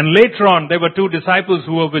 And later on, there were two disciples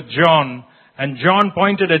who were with John, and John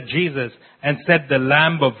pointed at Jesus and said, the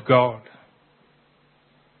Lamb of God.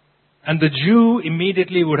 And the Jew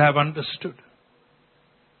immediately would have understood.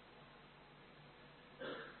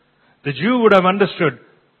 The Jew would have understood,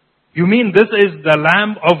 you mean this is the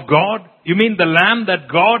Lamb of God? You mean the Lamb that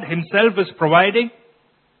God Himself is providing?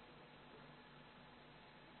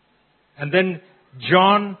 And then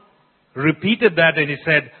John repeated that and he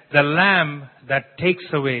said, the Lamb that takes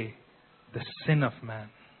away the sin of man.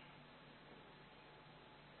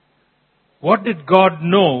 What did God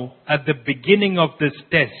know at the beginning of this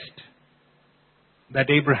test that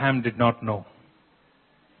Abraham did not know?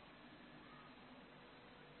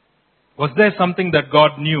 Was there something that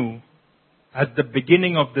God knew at the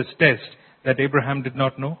beginning of this test that Abraham did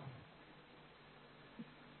not know?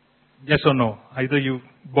 Yes or no? Either you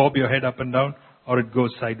bob your head up and down or it goes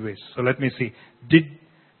sideways. So let me see.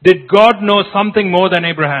 Did God know something more than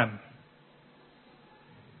Abraham?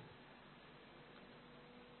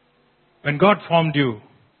 When God formed you,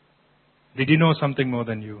 did He know something more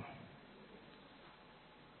than you?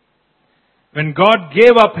 When God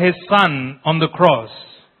gave up His Son on the cross,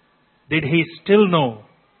 did He still know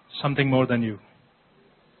something more than you?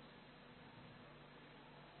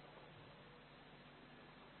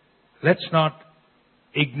 Let's not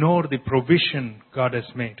ignore the provision God has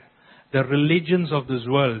made. The religions of this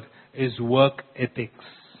world is work ethics.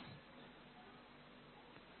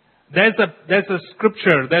 There's a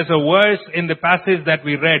scripture, there's a verse in the passage that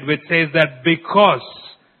we read which says that because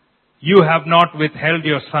you have not withheld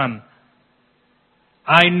your son,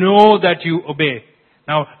 I know that you obey.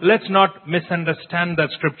 Now, let's not misunderstand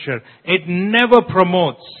that scripture. It never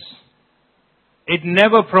promotes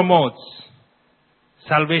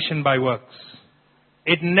salvation by works.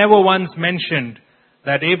 It never once mentioned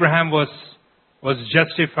that Abraham was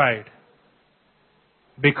justified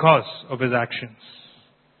because of his actions.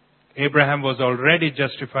 Abraham was already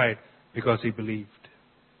justified because he believed.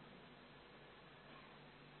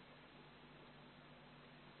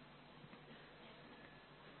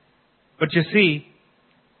 But you see,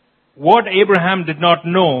 what Abraham did not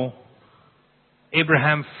know,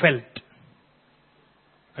 Abraham felt.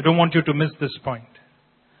 I don't want you to miss this point.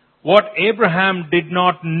 What Abraham did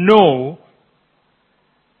not know,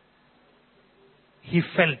 he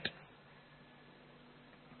felt.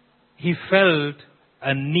 He felt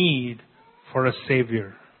a need for a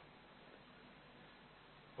Savior.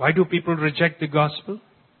 Why do people reject the gospel?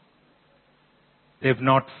 They've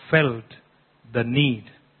not felt the need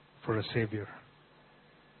for a Savior.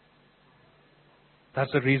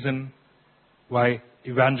 That's the reason why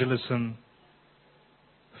evangelism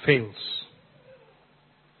fails.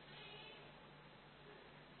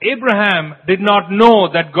 Abraham did not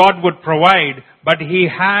know that God would provide, but he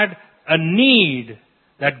had a need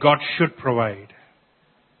that God should provide.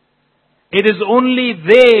 It is only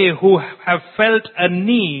they who have felt a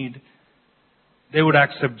need, they would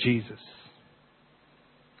accept Jesus.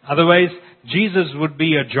 Otherwise, Jesus would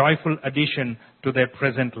be a joyful addition to their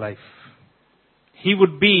present life. He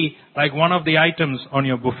would be like one of the items on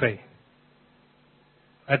your buffet.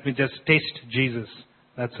 Let me just taste Jesus.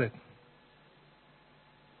 That's it.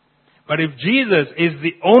 But if Jesus is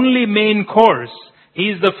the only main course, He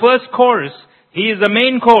is the first course, He is the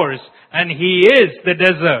main course, and He is the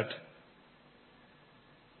dessert,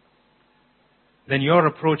 then your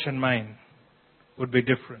approach and mine would be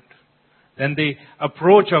different. Then the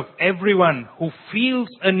approach of everyone who feels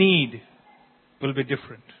a need will be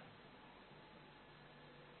different.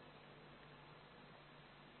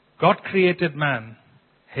 God created man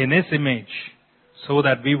in His image so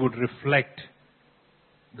that we would reflect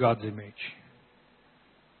God's image.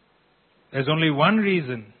 There's only one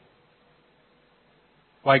reason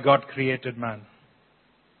why God created man.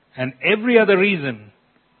 And every other reason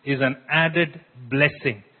is an added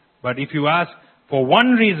blessing. But if you ask for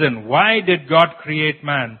one reason, why did God create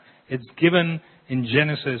man? It's given in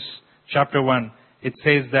Genesis chapter 1. It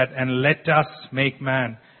says that, and let us make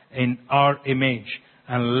man in our image,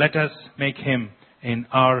 and let us make him in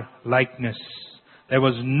our likeness. There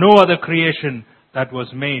was no other creation that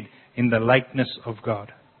was made in the likeness of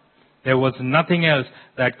God. There was nothing else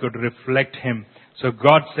that could reflect Him. So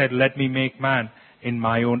God said, let me make man in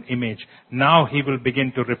my own image. Now He will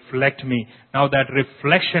begin to reflect me. Now that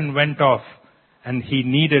reflection went off, and He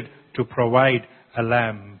needed to provide a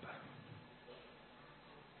lamb.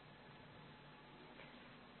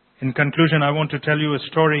 In conclusion, I want to tell you a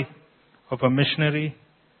story of a missionary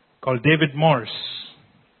called David Morse.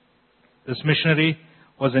 This missionary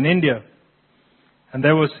was in India. And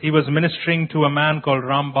he was ministering to a man called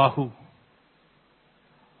Ram Bahu.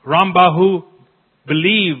 Ram Bahu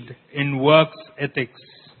believed in works ethics.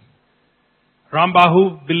 Ram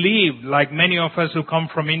Bahu believed, like many of us who come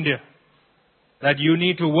from India, that you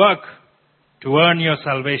need to work to earn your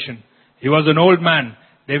salvation. He was an old man.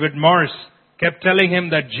 David Morse kept telling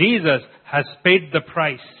him that Jesus has paid the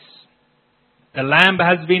price. The lamb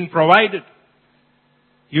has been provided.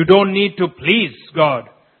 You don't need to please God.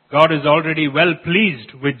 God is already well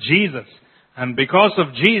pleased with Jesus. And because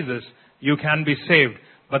of Jesus, you can be saved.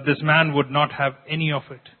 But this man would not have any of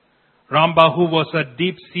it. Ram Bahu was a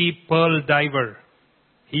deep sea pearl diver.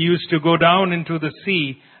 He used to go down into the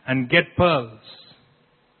sea and get pearls.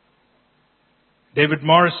 David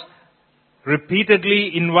Morse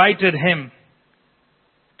repeatedly invited him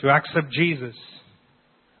to accept Jesus.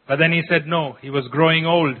 But then he said no, he was growing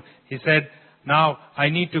old. He said, now I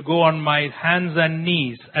need to go on my hands and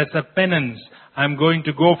knees as a penance. I'm going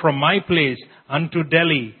to go from my place unto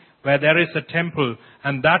Delhi, where there is a temple,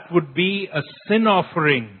 and that would be a sin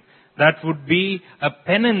offering. That would be a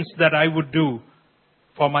penance that I would do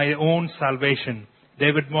for my own salvation.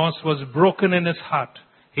 David Morse was broken in his heart.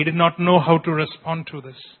 He did not know how to respond to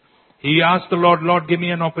this. He asked the Lord, Lord, give me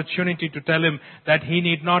an opportunity to tell him that he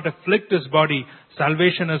need not afflict his body.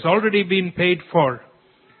 Salvation has already been paid for.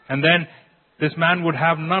 And then this man would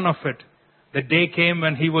have none of it. The day came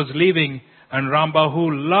when he was leaving, and Rambahu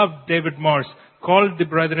loved David Morse, called the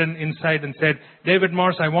brethren inside and said, David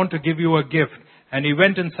Morse, I want to give you a gift. And he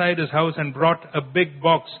went inside his house and brought a big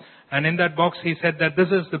box. And in that box he said that this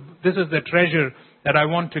is the treasure that I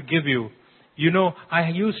want to give you. You know, I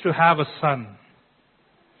used to have a son.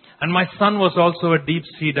 And my son was also a deep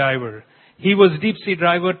sea diver. He was deep sea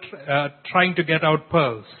diver trying to get out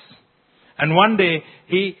pearls. And one day,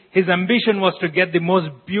 his ambition was to get the most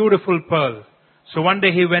beautiful pearl. So one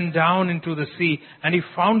day he went down into the sea and he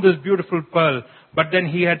found this beautiful pearl. But then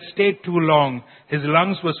he had stayed too long. His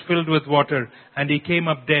lungs was filled with water and he came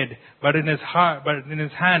up dead. But in his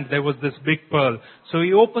hand there was this big pearl. So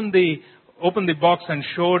he opened the box and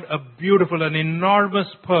showed a beautiful, an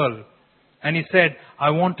enormous pearl. And he said, I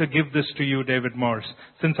want to give this to you, David Morse,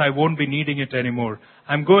 since I won't be needing it anymore.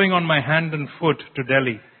 I'm going on my hand and foot to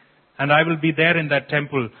Delhi. And I will be there in that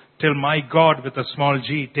temple till my God with a small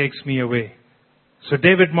g takes me away. So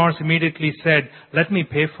David Morse immediately said, let me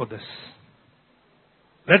pay for this.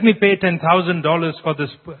 Let me pay $10,000 for this.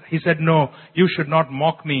 He said, no, you should not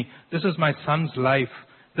mock me. This is my son's life.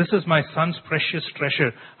 This is my son's precious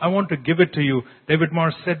treasure. I want to give it to you. David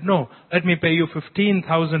Morse said, no, let me pay you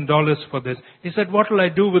 $15,000 for this. He said, what will I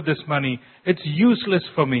do with this money? It's useless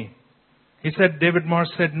for me. He said, David Morse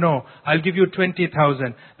said, no, I'll give you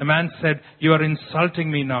 20,000. The man said, you are insulting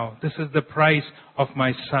me now. This is the price of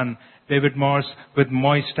my son. David Morse, with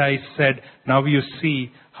moist eyes, said, now you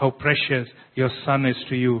see how precious your son is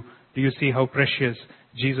to you. Do you see how precious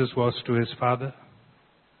Jesus was to his Father?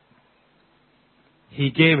 He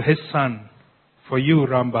gave his son for you,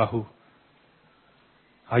 Rambahu.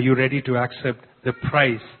 Are you ready to accept the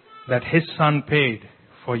price that his son paid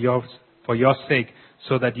for your sake,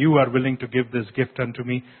 so that you are willing to give this gift unto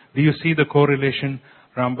me? Do you see the correlation?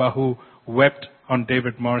 Rambahu wept on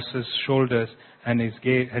David Morse's shoulders and he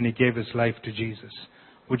gave his life to Jesus.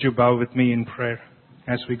 Would you bow with me in prayer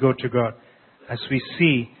as we go to God, as we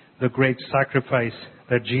see the great sacrifice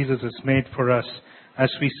that Jesus has made for us, as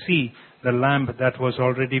we see the lamb that was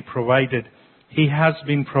already provided. He has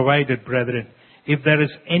been provided, brethren. If there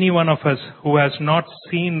is any one of us who has not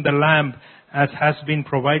seen the lamb as has been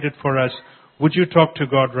provided for us, would you talk to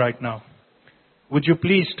God right now? Would you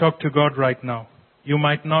please talk to God right now? You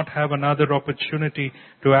might not have another opportunity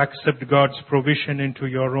to accept God's provision into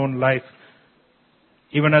your own life.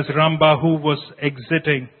 Even as Rambahu was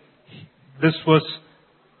exiting, this was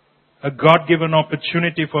a God-given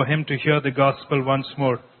opportunity for him to hear the gospel once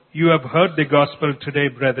more. You have heard the gospel today,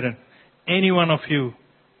 brethren. Any one of you,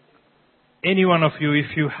 if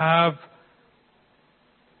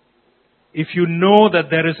you know that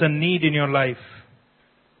there is a need in your life,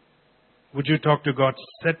 would you talk to God?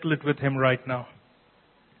 Settle it with Him right now.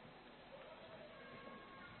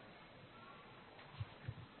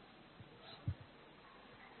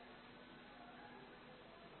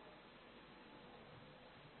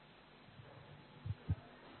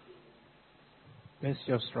 Let's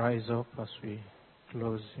just rise up as we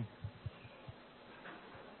close.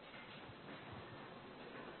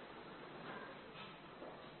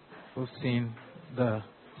 We've seen the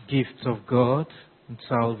gifts of God and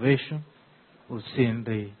salvation. We've seen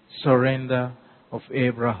the surrender of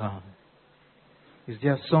Abraham. Is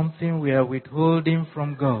there something we are withholding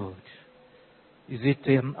from God? Is it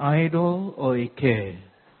an idol or a care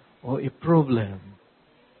or a problem?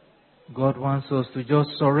 God wants us to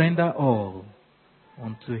just surrender all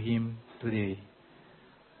unto Him today.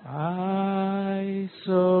 I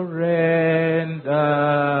surrender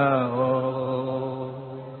all.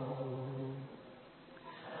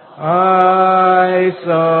 I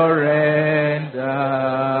surrender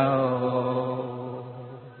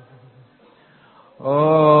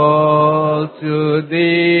all to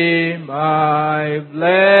Thee, my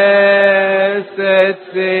blessed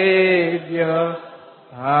Savior.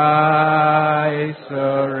 I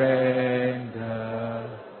surrender.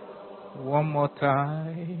 One more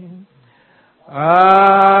time.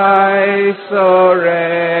 I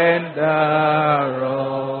surrender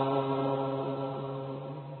all.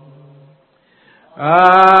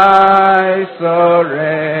 I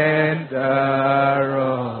surrender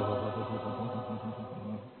all.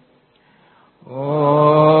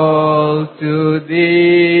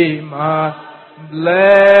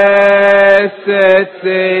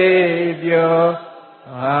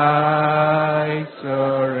 I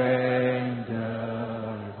surrender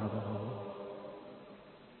all.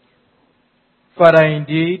 Father,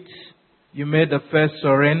 indeed, you made the first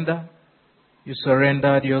surrender. You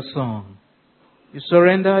surrendered your Son. You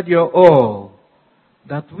surrendered your all,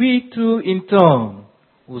 that we too in turn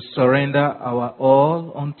will surrender our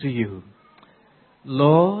all unto you.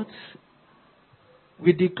 Lord,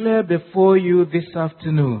 we declare before you this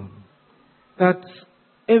afternoon that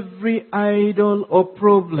every idol or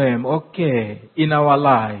problem or care in our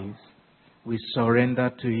lives, we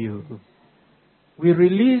surrender to you. We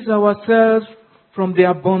release ourselves from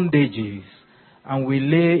their bondages and we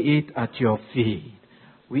lay it at your feet.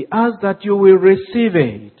 We ask that you will receive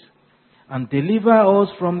it and deliver us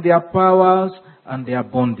from their powers and their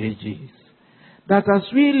bondages. That as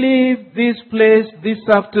we leave this place this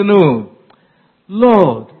afternoon,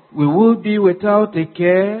 Lord, we will be without a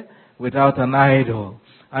care, without an idol.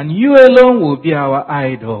 And you alone will be our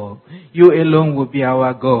idol. You alone will be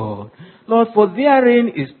our God. Lord, for therein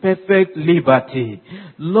is perfect liberty.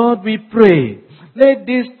 Lord, we pray, let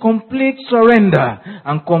this complete surrender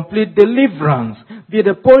and complete deliverance be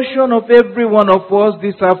the portion of every one of us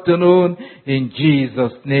this afternoon in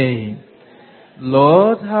Jesus' name.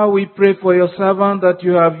 Lord, how we pray for your servant that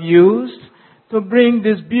you have used to bring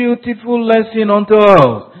this beautiful lesson unto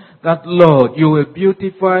us. That, Lord, you will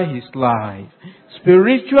beautify his life.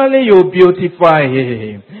 Spiritually, you will beautify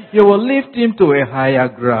him. You will lift him to a higher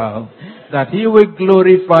ground. That he will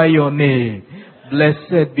glorify your name.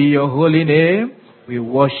 Blessed be your holy name. We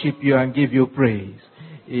worship you and give you praise.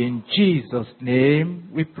 In Jesus' name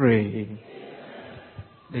we pray.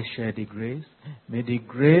 Let's share the grace. May the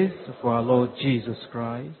grace of our Lord Jesus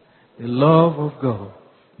Christ, the love of God,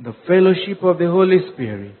 the fellowship of the Holy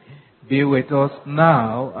Spirit be with us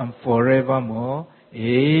now and forevermore.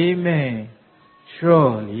 Amen.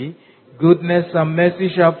 Surely, goodness and mercy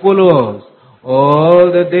shall follow us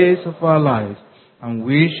all the days of our lives, and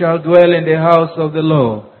we shall dwell in the house of the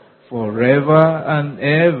Lord forever and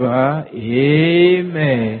ever.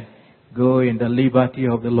 Amen. Go in the liberty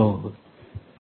of the Lord.